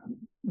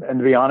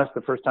be honest,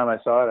 the first time I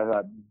saw it, I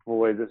thought,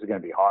 boy, this is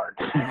going to be hard.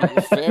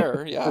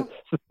 Fair, yeah.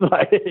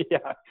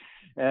 Yeah.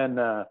 And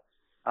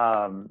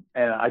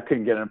I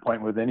couldn't get an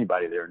appointment with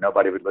anybody there.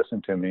 Nobody would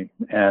listen to me.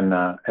 And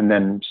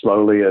then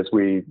slowly, as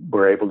we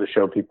were able to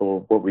show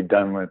people what we'd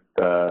done with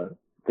the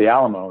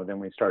Alamo, then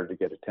we started to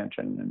get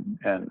attention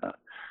and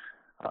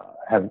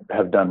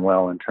have done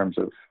well in terms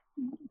of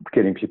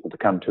getting people to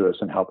come to us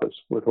and help us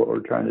with what we're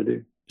trying to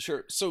do.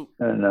 Sure. So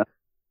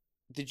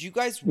did you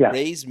guys yeah.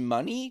 raise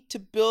money to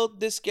build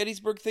this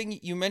Gettysburg thing?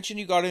 You mentioned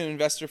you got an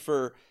investor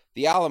for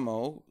the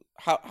Alamo.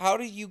 How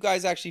do you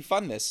guys actually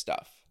fund this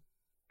stuff?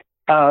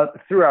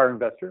 Through our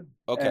investor.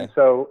 Okay. And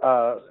so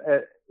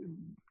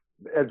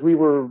as we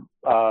were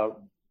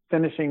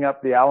finishing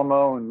up the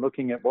Alamo and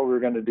looking at what we were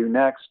going to do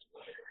next,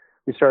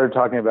 we started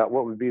talking about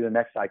what would be the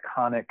next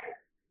iconic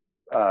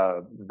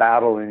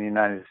battle in the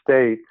United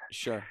States.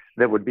 Sure.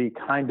 That would be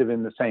kind of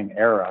in the same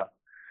era,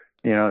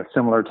 you know,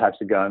 similar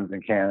types of guns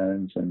and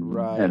cannons and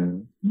right.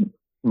 and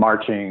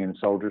marching and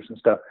soldiers and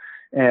stuff.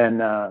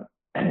 And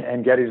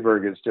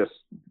Gettysburg is just,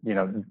 you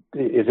know,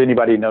 if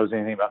anybody knows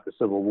anything about the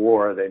Civil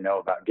War, they know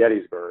about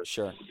Gettysburg.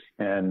 Sure.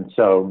 And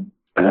so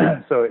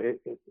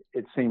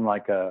it seemed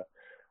like a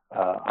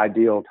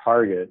ideal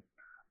target,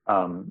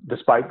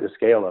 despite the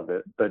scale of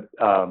it. But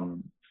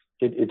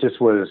it just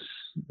was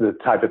the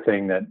type of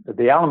thing that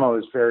the Alamo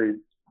is very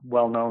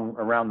well known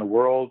around the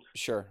world.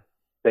 Sure.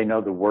 They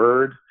know the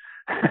word.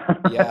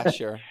 Yeah,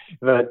 sure.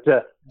 But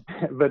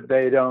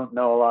they don't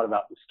know a lot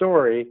about the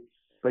story.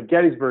 But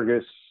Gettysburg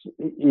is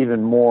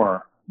even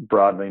more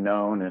broadly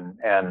known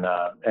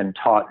and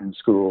taught in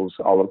schools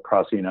all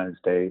across the United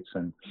States,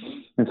 and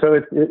so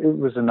it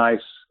was a nice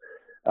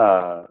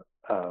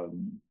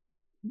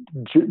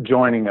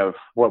joining of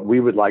what we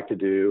would like to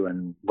do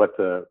and what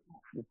the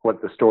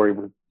story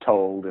was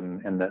told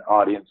and the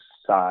audience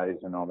size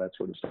and all that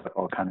sort of stuff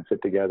all kind of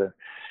fit together.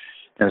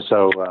 And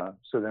so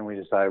then we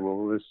decided,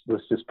 well,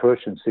 let's just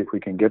push and see if we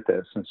can get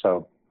this. And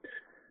so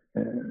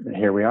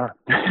here we are.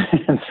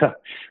 And so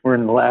we're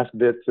in the last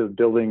bits of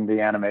building the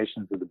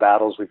animations of the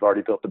battles. We've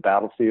already built the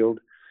battlefield,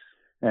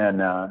 and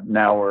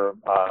now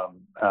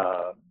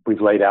we've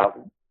laid out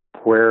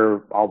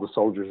where all the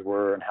soldiers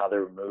were and how they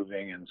were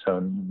moving. And so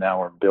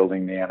now we're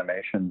building the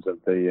animations of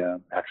the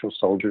actual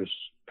soldiers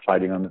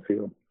fighting on the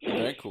field.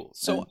 Very cool.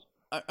 So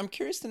I'm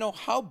curious to know,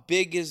 how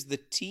big is the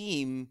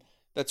team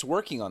that's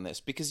working on this?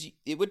 Because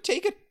it would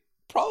take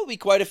probably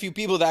quite a few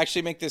people to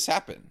actually make this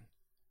happen.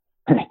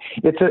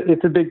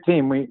 It's a big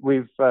team.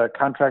 We've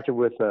contracted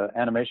with an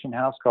animation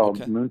house called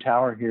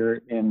Moontower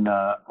here in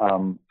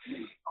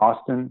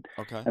Austin,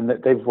 and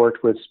they've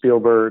worked with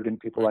Spielberg and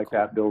people like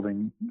that,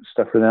 building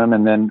stuff for them.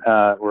 And then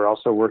we're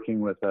also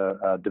working with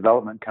a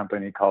development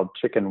company called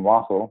Chicken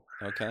Waffle,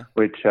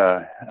 which they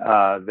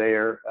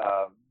are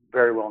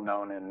very well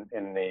known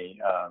in the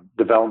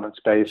development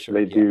space. Sure,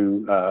 they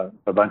do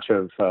a bunch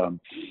of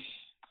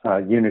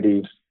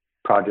Unity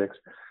projects.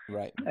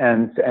 Right.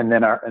 And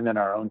then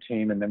our own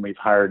team, and then we've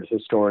hired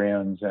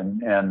historians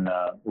and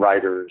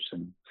writers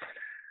and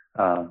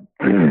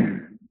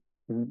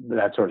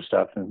that sort of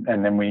stuff.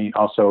 And then we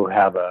also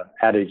have a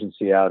ad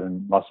agency out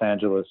in Los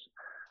Angeles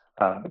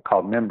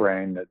called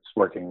Membrane that's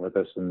working with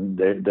us, and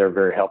they're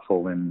very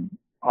helpful in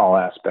all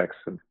aspects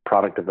of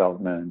product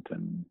development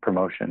and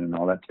promotion and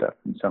all that stuff.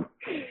 And so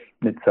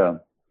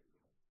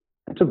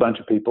it's a bunch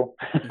of people.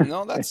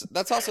 No,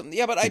 that's awesome.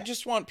 Yeah, but I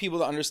just want people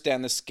to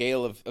understand the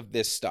scale of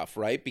this stuff,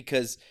 right?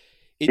 Because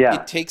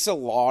it takes a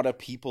lot of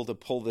people to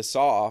pull this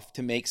off,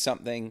 to make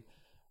something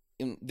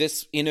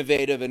this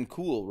innovative and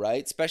cool,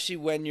 right? Especially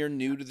when you're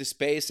new to the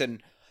space,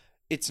 and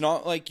it's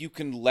not like you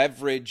can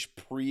leverage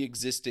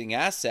pre-existing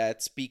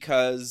assets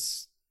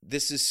because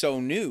this is so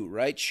new,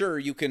 right? Sure,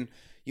 you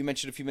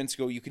mentioned a few minutes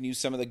ago, you can use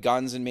some of the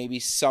guns and maybe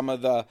some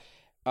of the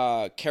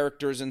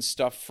characters and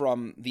stuff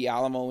from the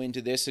Alamo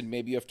into this, and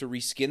maybe you have to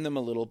reskin them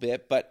a little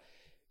bit, but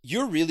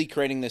you're really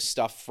creating this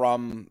stuff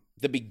from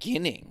the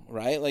beginning,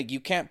 right? Like you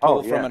can't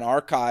pull from an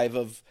archive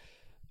of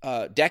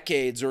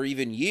decades or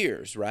even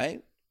years,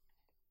 right?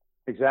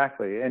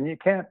 Exactly. And you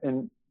can't,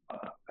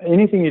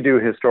 anything you do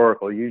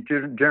historical, you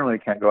generally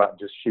can't go out and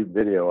just shoot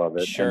video of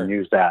it and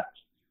use that.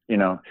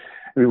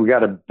 We got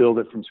to build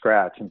it from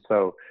scratch. And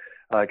so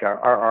like our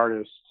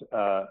artist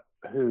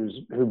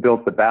who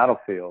built the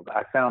battlefield,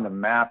 I found a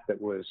map that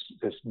was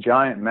this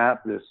giant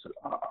map this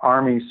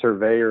Army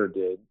surveyor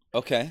did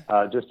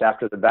just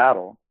after the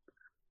battle.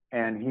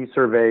 And he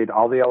surveyed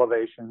all the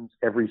elevations,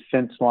 every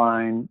fence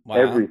line,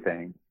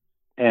 everything.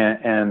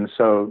 And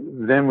so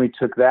then we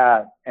took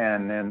that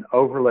and then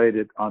overlaid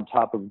it on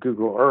top of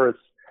Google Earth,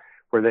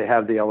 where they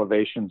have the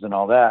elevations and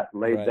all that,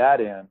 laid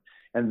that in.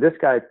 And this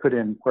guy put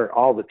in where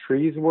all the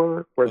trees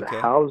were, where the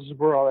houses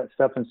were, all that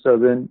stuff. And so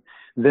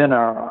then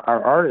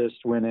our artist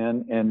went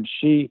in and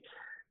she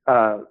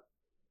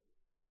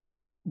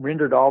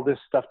rendered all this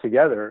stuff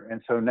together.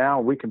 And so now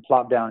we can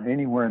plop down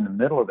anywhere in the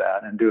middle of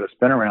that and do a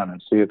spin around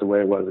and see it the way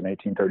it was in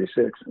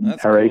 1836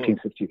 or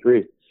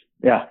 1863.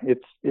 Yeah,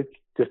 it's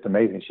just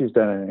amazing. She's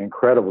done an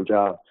incredible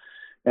job.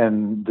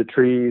 And the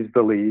trees,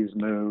 the leaves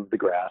move, the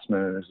grass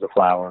moves, the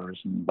flowers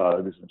and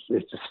bugs.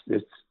 It's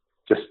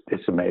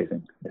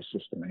amazing. It's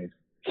just amazing.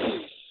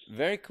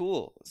 Very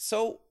cool.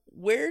 So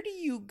where do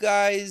you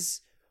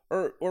guys,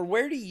 or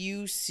where do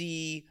you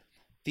see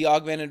the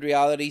augmented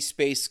reality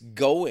space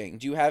going?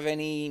 Do you have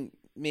any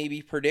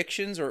maybe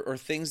predictions or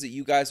things that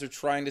you guys are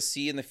trying to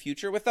see in the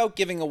future, without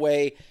giving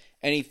away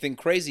anything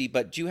crazy,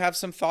 but do you have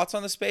some thoughts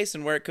on the space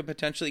and where it could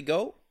potentially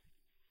go?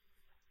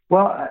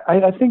 Well,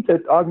 I think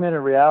that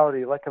augmented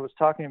reality, like I was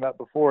talking about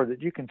before,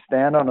 that you can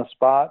stand on a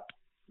spot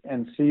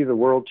and see the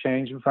world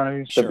change in front of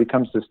you. So it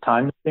becomes this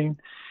time machine.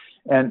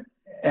 And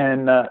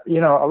a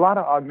lot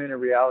of augmented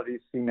reality you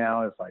see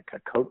now is like a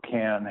Coke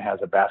can has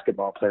a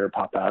basketball player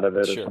pop out of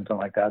it or something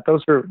like that.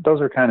 Those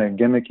are kind of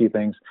gimmicky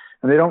things,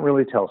 and they don't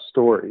really tell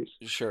stories.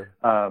 Sure.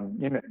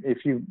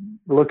 If you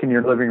look in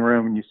your living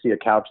room and you see a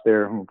couch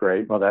there,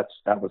 great. Well, that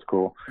was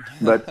cool,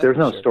 but there's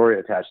no story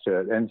attached to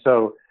it. And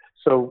so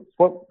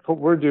what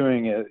we're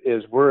doing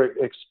is we're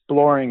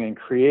exploring and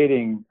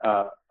creating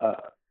a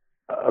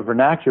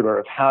vernacular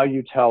of how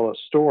you tell a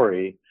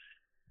story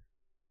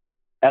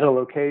at a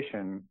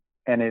location,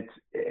 and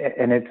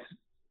it's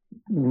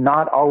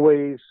not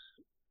always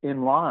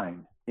in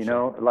line.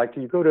 Like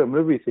you go to a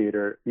movie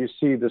theater, you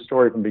see the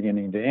story from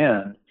beginning to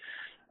end.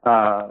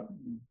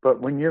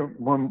 But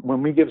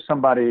when we give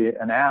somebody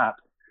an app,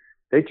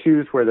 they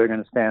choose where they're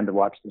going to stand to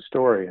watch the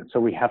story. And so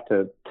we have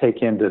to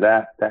take into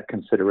that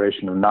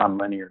consideration of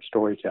nonlinear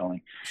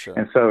storytelling. Sure.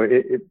 And so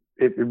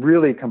it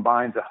really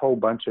combines a whole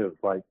bunch of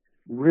like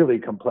really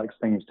complex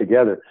things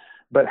together.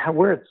 But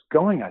where it's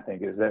going, I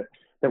think, is that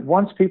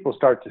once people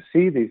start to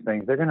see these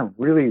things, they're going to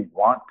really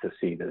want to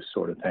see this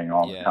sort of thing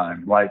all the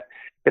time. Like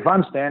if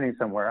I'm standing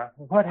somewhere,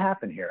 what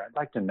happened here? I'd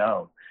like to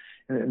know.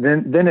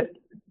 And then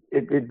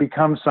it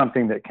becomes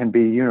something that can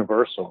be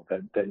universal,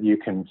 that you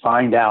can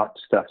find out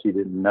stuff you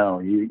didn't know.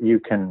 You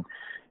can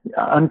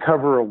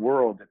uncover a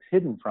world that's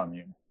hidden from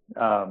you.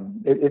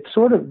 It's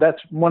sort of,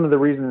 that's one of the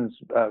reasons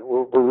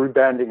we're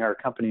rebranding our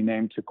company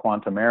name to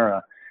Quantum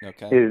Era.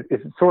 Okay.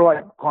 It's sort of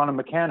like quantum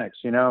mechanics.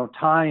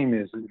 Time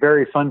is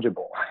very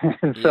fungible.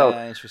 And so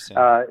interesting.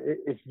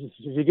 If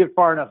you get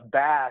far enough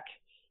back,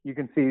 you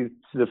can see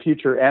the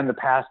future and the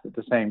past at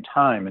the same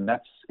time. And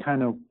that's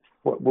kind of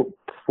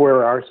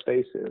where our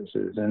space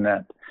is in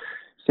that,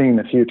 seeing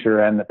the future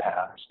and the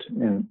past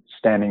and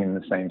standing in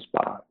the same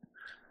spot.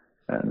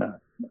 And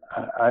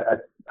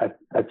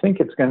I think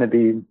it's going to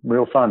be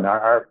real fun.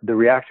 The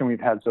reaction we've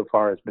had so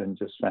far has been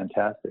just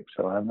fantastic.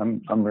 So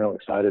I'm real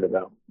excited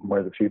about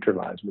where the future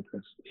lies with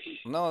this.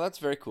 No, that's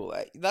very cool.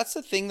 That's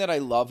the thing that I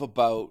love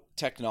about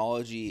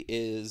technology,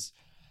 is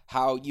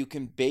how you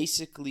can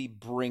basically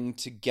bring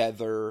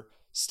together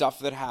stuff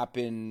that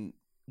happened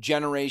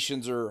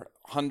generations or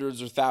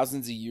hundreds or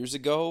thousands of years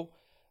ago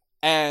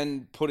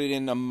and put it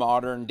in a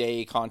modern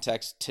day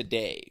context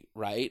today,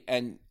 right?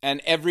 And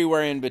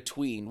everywhere in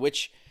between,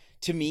 which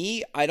to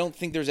me, I don't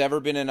think there's ever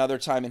been another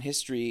time in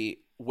history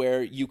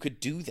where you could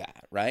do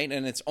that, right?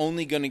 And it's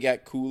only going to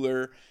get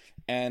cooler.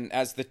 And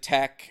as the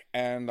tech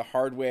and the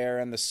hardware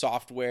and the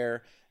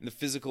software and the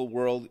physical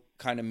world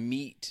kind of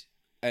meet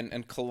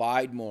and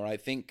collide more, I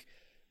think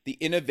the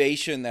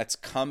innovation that's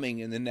coming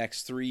in the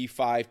next 3,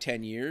 5,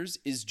 10 years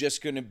is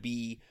just going to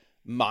be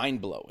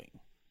mind-blowing.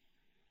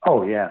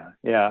 Oh, yeah.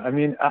 Yeah. I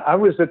mean, I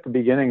was at the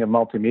beginning of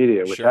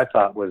multimedia, which Sure. I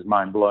thought was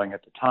mind-blowing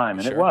at the time,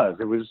 and Sure.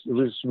 it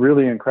was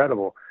really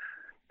incredible.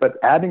 But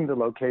adding the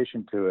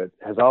location to it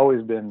has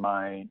always been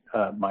my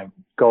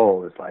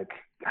goal. Is like,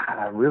 God,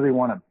 I really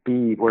want to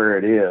be where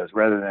it is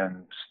rather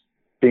than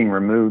being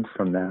removed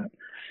from that.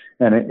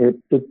 And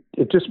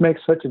it just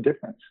makes such a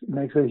difference. It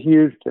makes a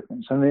huge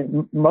difference. I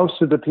mean,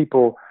 most of the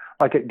people,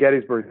 like at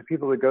Gettysburg, the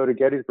people that go to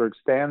Gettysburg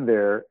stand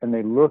there and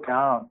they look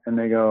out and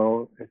they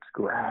go, it's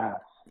grass.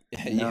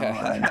 No,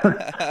 Yeah.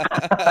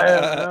 I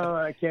don't know.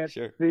 I can't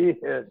Sure. see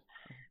it.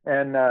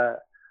 And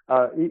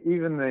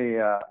even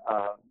the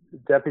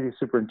deputy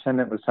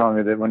superintendent was telling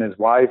me that when his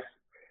wife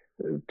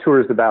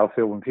tours the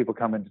battlefield, when people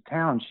come into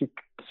town, she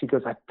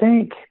goes, I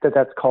think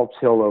that's Culp's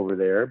Hill over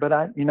there, but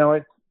it's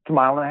a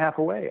mile and a half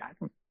away.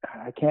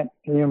 I can't,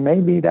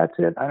 maybe that's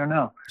it. I don't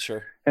know.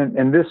 Sure.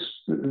 And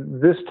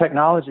this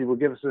technology will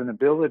give us an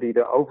ability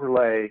to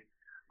overlay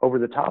over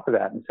the top of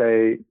that and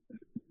say,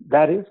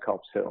 that is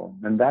Culp's Hill,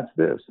 and that's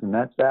this, and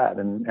that's that.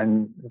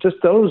 And just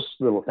those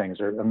little things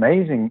are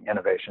amazing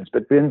innovations.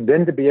 But then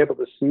to be able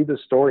to see the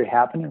story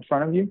happen in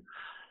front of you.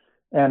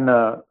 And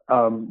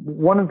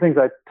one of the things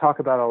I talk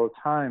about all the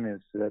time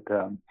is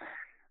that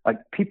like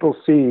people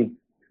see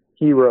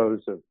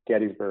heroes of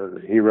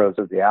Gettysburg or heroes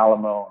of the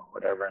Alamo or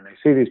whatever, and they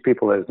see these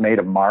people as made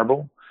of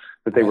marble,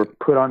 that they were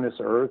put on this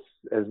earth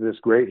as this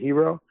great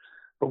hero.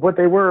 But what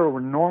they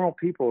were normal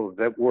people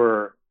that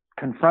were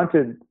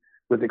confronted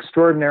with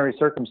extraordinary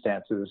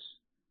circumstances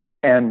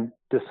and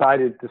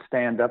decided to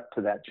stand up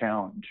to that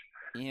challenge.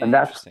 Yeah, and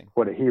that's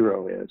what a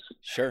hero is.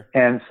 Sure.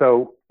 And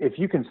so if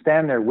you can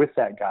stand there with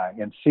that guy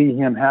and see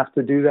him have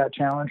to do that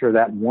challenge, or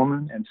that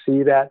woman and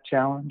see that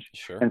challenge,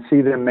 Sure. and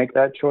see them make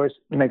that choice,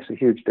 it makes a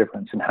huge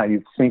difference in how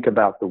you think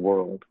about the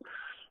world.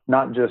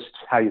 Not just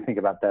how you think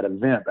about that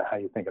event, but how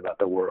you think about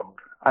the world.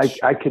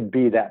 I could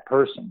be that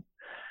person,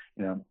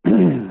 and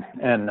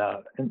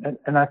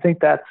I think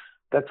that's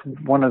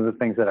one of the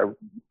things that I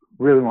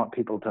really want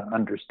people to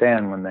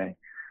understand when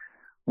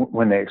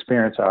they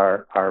experience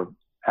our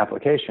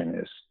application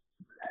is,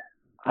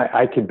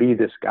 I could be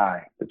this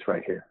guy that's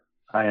right here.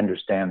 I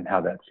understand how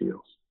that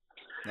feels.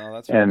 No,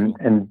 that's really cool.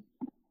 And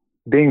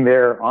being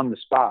there on the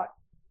spot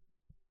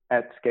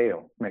at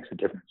scale makes a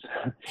difference.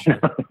 Sure.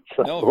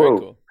 So, No, very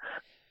cool.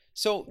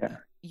 So yeah.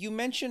 You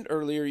mentioned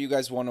earlier you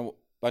guys won a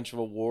bunch of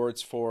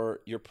awards for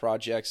your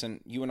projects,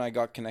 and you and I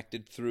got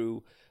connected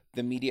through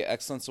the Media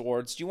Excellence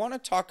Awards. Do you want to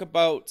talk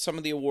about some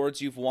of the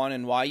awards you've won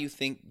and why you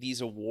think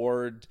these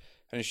award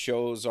kind of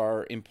shows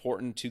are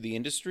important to the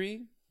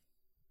industry?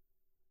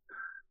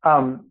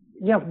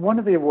 Yeah, one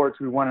of the awards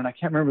we won, and I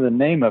can't remember the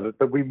name of it,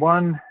 but we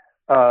won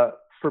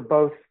for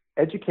both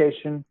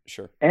education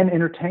Sure. and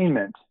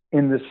entertainment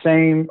in the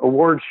same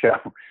award show.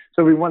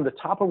 So we won the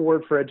top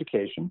award for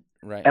education,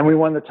 Right. and we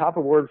won the top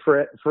award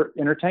for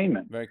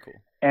entertainment. Very cool.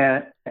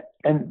 And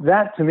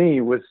that to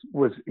me was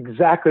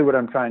exactly what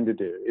I'm trying to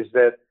do, is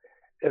that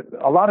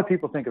a lot of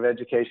people think of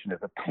education as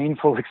a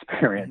painful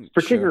experience,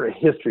 particularly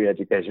history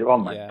education. Oh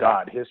my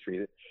God,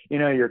 history.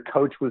 Your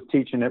coach was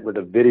teaching it with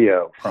a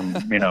video from,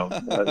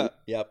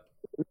 Yep.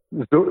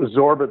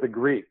 Zorba the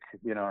Greek,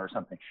 or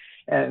something.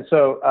 And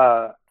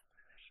so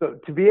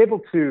to be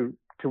able to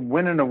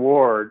win an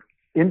award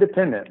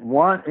independent,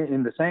 one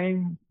in the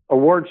same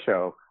award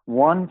show,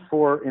 one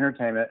for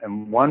entertainment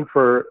and one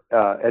for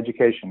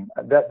education,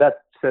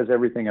 that says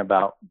everything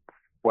about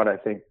what I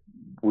think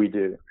we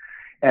do.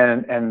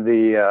 And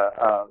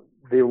the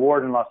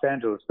award in Los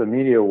Angeles, the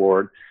Media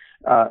Award,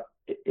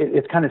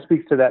 it kind of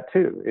speaks to that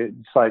too.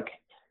 It's like,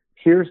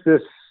 here's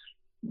this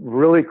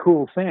really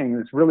cool thing.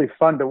 It's really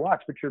fun to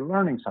watch, but you're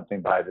learning something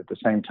by it at the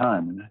same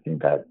time. And I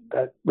think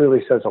that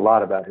really says a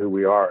lot about who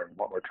we are and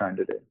what we're trying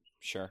to do.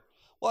 Sure.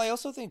 Well, I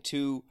also think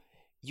too,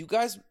 you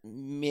guys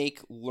make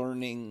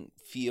learning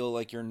feel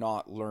like you're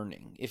not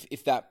learning.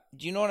 If that,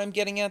 do you know what I'm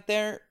getting at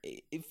there?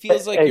 It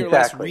feels like you're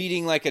less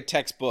reading like a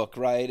textbook,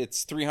 right?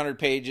 It's 300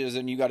 pages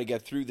and you got to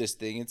get through this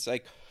thing. It's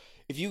like,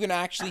 if you can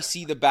actually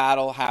see the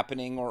battle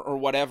happening or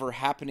whatever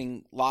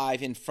happening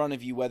live in front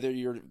of you, whether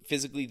you're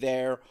physically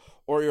there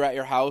or you're at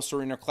your house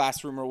or in your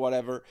classroom or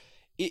whatever,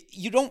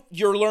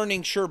 you're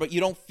learning, sure, but you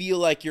don't feel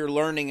like you're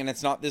learning. And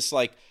it's not this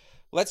like,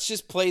 let's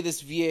just play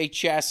this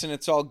VHS and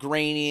it's all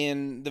grainy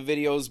and the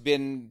video's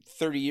been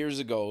 30 years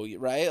ago,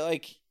 right?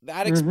 Like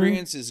that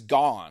experience is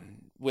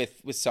gone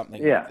with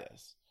something like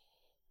this.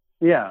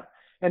 Yeah.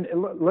 And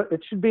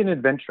it should be an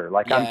adventure.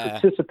 Like I'm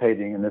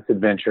participating in this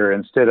adventure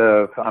instead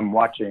of I'm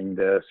watching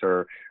this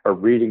or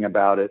reading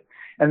about it.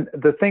 And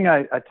the thing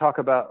I talk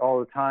about all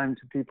the time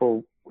to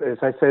people is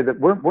I say that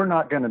we're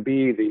not going to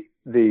be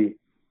the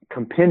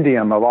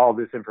compendium of all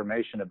this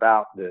information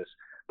about this,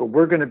 but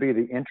we're going to be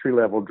the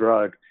entry-level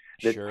drug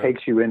that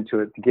takes you into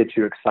it to get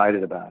you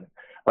excited about it.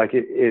 Like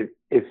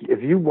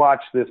if you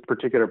watch this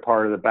particular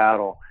part of the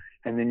battle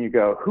and then you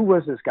go, who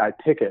was this guy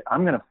Pickett?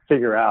 I'm going to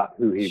figure out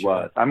who he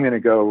was. I'm going to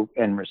go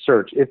and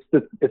research. It's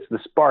the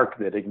spark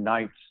that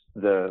ignites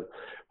the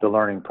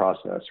learning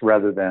process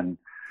rather than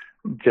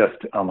just,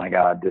 oh my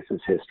God, this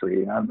is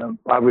history.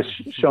 I was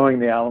showing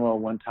the Alamo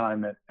one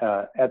time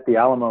at the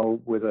Alamo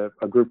with a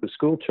group of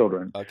school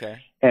children. Okay.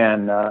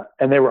 And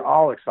they were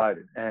all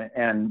excited.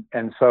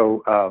 And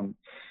so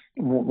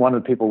one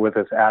of the people with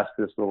us asked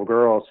this little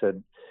girl,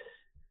 said,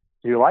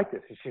 "Do you like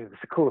this?" She said,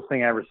 "It's the coolest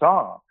thing I ever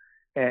saw."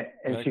 And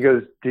she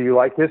goes, "Do you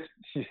like this?"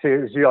 She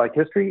says, "Do you like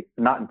history?"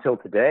 "Not until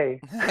today."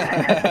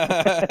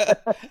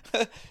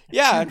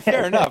 Yeah, and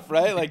fair enough,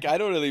 right? Like, I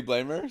don't really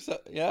blame her. So,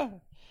 yeah.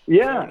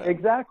 Yeah,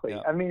 exactly.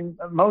 Yeah. I mean,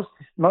 most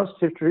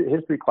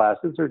history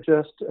classes are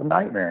just a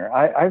nightmare.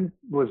 I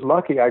was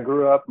lucky. I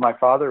grew up, my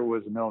father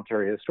was a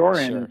military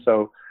historian, Sure. and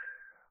so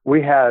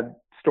we had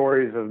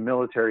stories of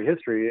military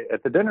history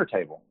at the dinner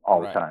table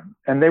all the time.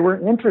 And they were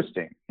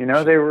interesting. They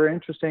were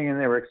interesting and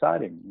they were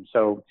exciting. And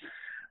so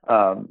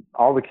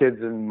all the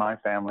kids in my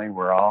family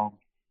were all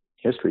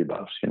history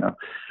buffs.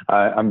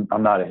 I'm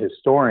not a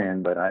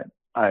historian, but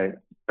I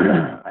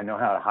I know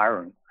how to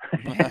hire them.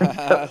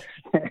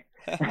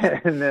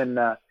 And then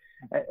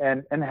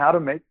and how to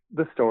make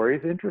the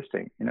stories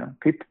interesting.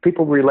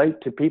 People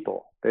relate to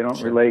people. They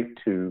don't relate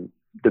to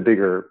the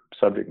bigger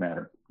subject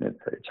matter.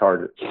 It's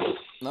harder.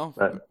 No,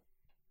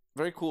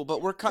 very cool.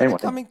 But we're kind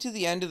of coming to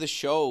the end of the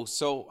show.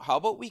 So how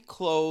about we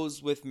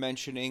close with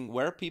mentioning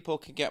where people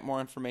can get more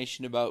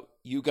information about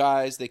you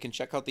guys? They can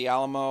check out the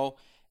Alamo,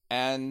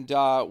 and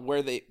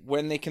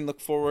when they can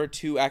look forward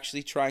to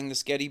actually trying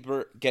this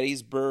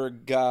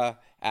Gettysburg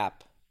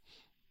app.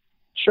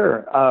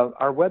 Sure.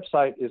 Our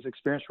website is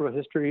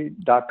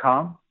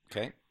experiencerealhistory.com.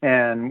 Okay.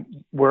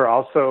 And we're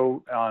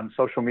also on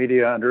social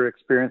media under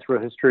Experience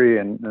Real History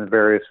in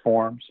various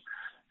forms.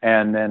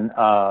 And then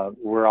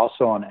we're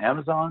also on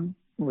Amazon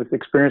with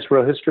Experience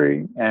Real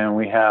History, and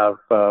we have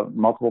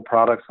multiple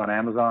products on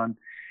Amazon.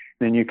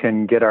 Then you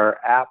can get our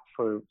app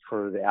for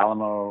the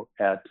Alamo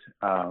at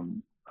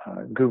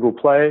Google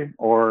Play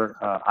or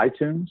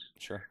iTunes.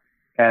 Sure.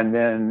 And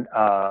then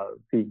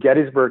the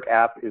Gettysburg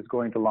app is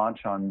going to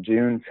launch on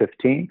June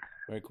 15th.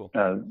 Very cool.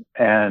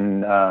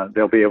 And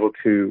they'll be able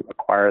to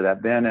acquire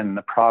that then, and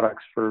the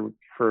products for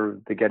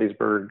the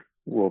Gettysburg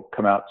will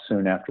come out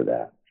soon after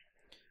that.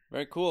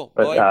 Very cool.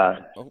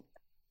 But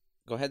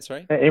go ahead.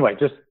 Sorry. Anyway,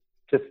 just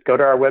go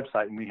to our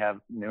website, and we have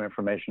new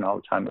information all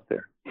the time up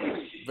there.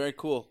 Very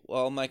cool.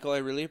 Well, Michael, I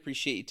really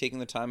appreciate you taking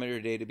the time out of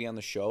your day to be on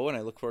the show, and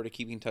I look forward to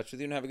keeping in touch with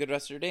you. And have a good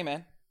rest of your day,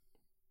 man.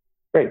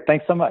 Great.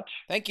 Thanks so much.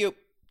 Thank you.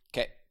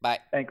 Okay. Bye.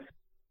 Thanks.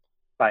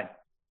 Bye.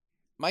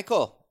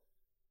 Michael.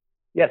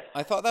 Yes.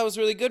 I thought that was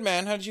really good,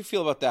 man. How did you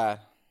feel about that?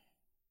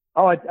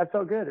 Oh, I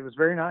felt good. It was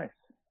very nice.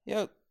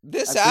 Yeah,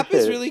 this app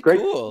is really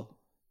cool.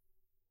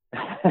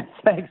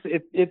 Thanks.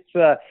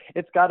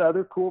 It's got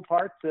other cool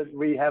parts that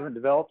we haven't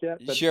developed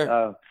yet. But,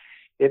 sure.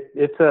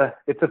 It's a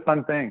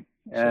fun thing,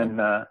 and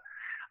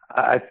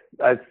I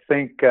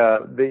think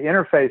the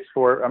interface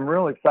I'm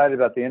real excited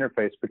about the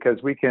interface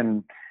because we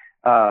can.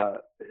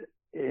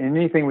 In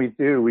anything we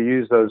do, we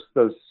use those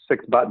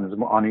 6 buttons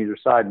on either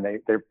side,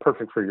 and they're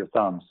perfect for your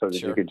thumb, so that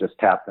you could just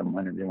tap them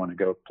whenever you want to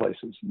go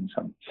places. And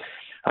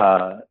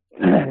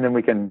then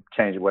we can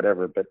change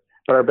whatever. But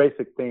our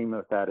basic theme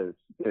of that is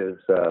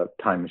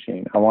time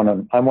machine. I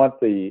want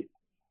the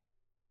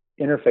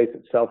interface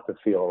itself to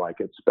feel like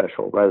it's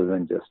special, rather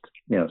than just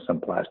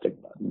some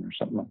plastic button or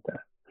something like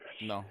that.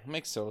 No,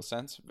 makes total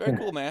sense. Very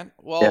cool, man.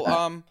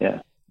 Well,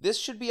 yeah. This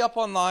should be up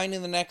online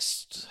in the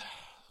next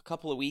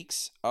couple of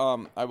weeks.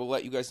 I will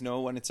let you guys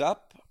know when it's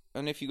up,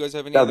 and if you guys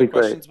have any other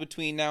questions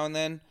between now and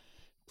then,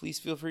 please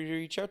feel free to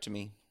reach out to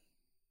me.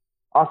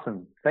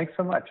 Awesome. Thanks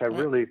so much. I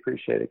really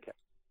appreciate it.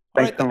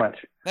 Thanks so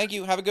much. Thank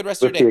you. Have a good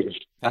rest of your day.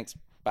 Thanks.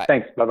 Bye.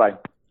 Thanks. Bye-bye.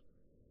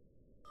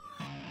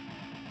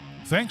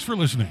 Thanks for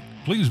listening.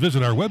 Please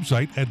visit our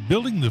website at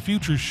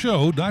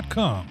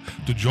buildingthefutureshow.com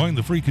to join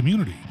the free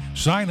community,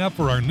 sign up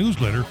for our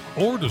newsletter,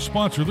 or to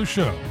sponsor the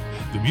show.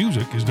 The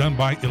music is done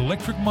by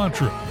Electric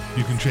Mantra.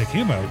 You can check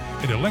him out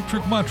at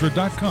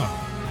electricmantra.com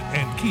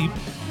and keep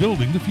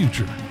building the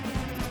future.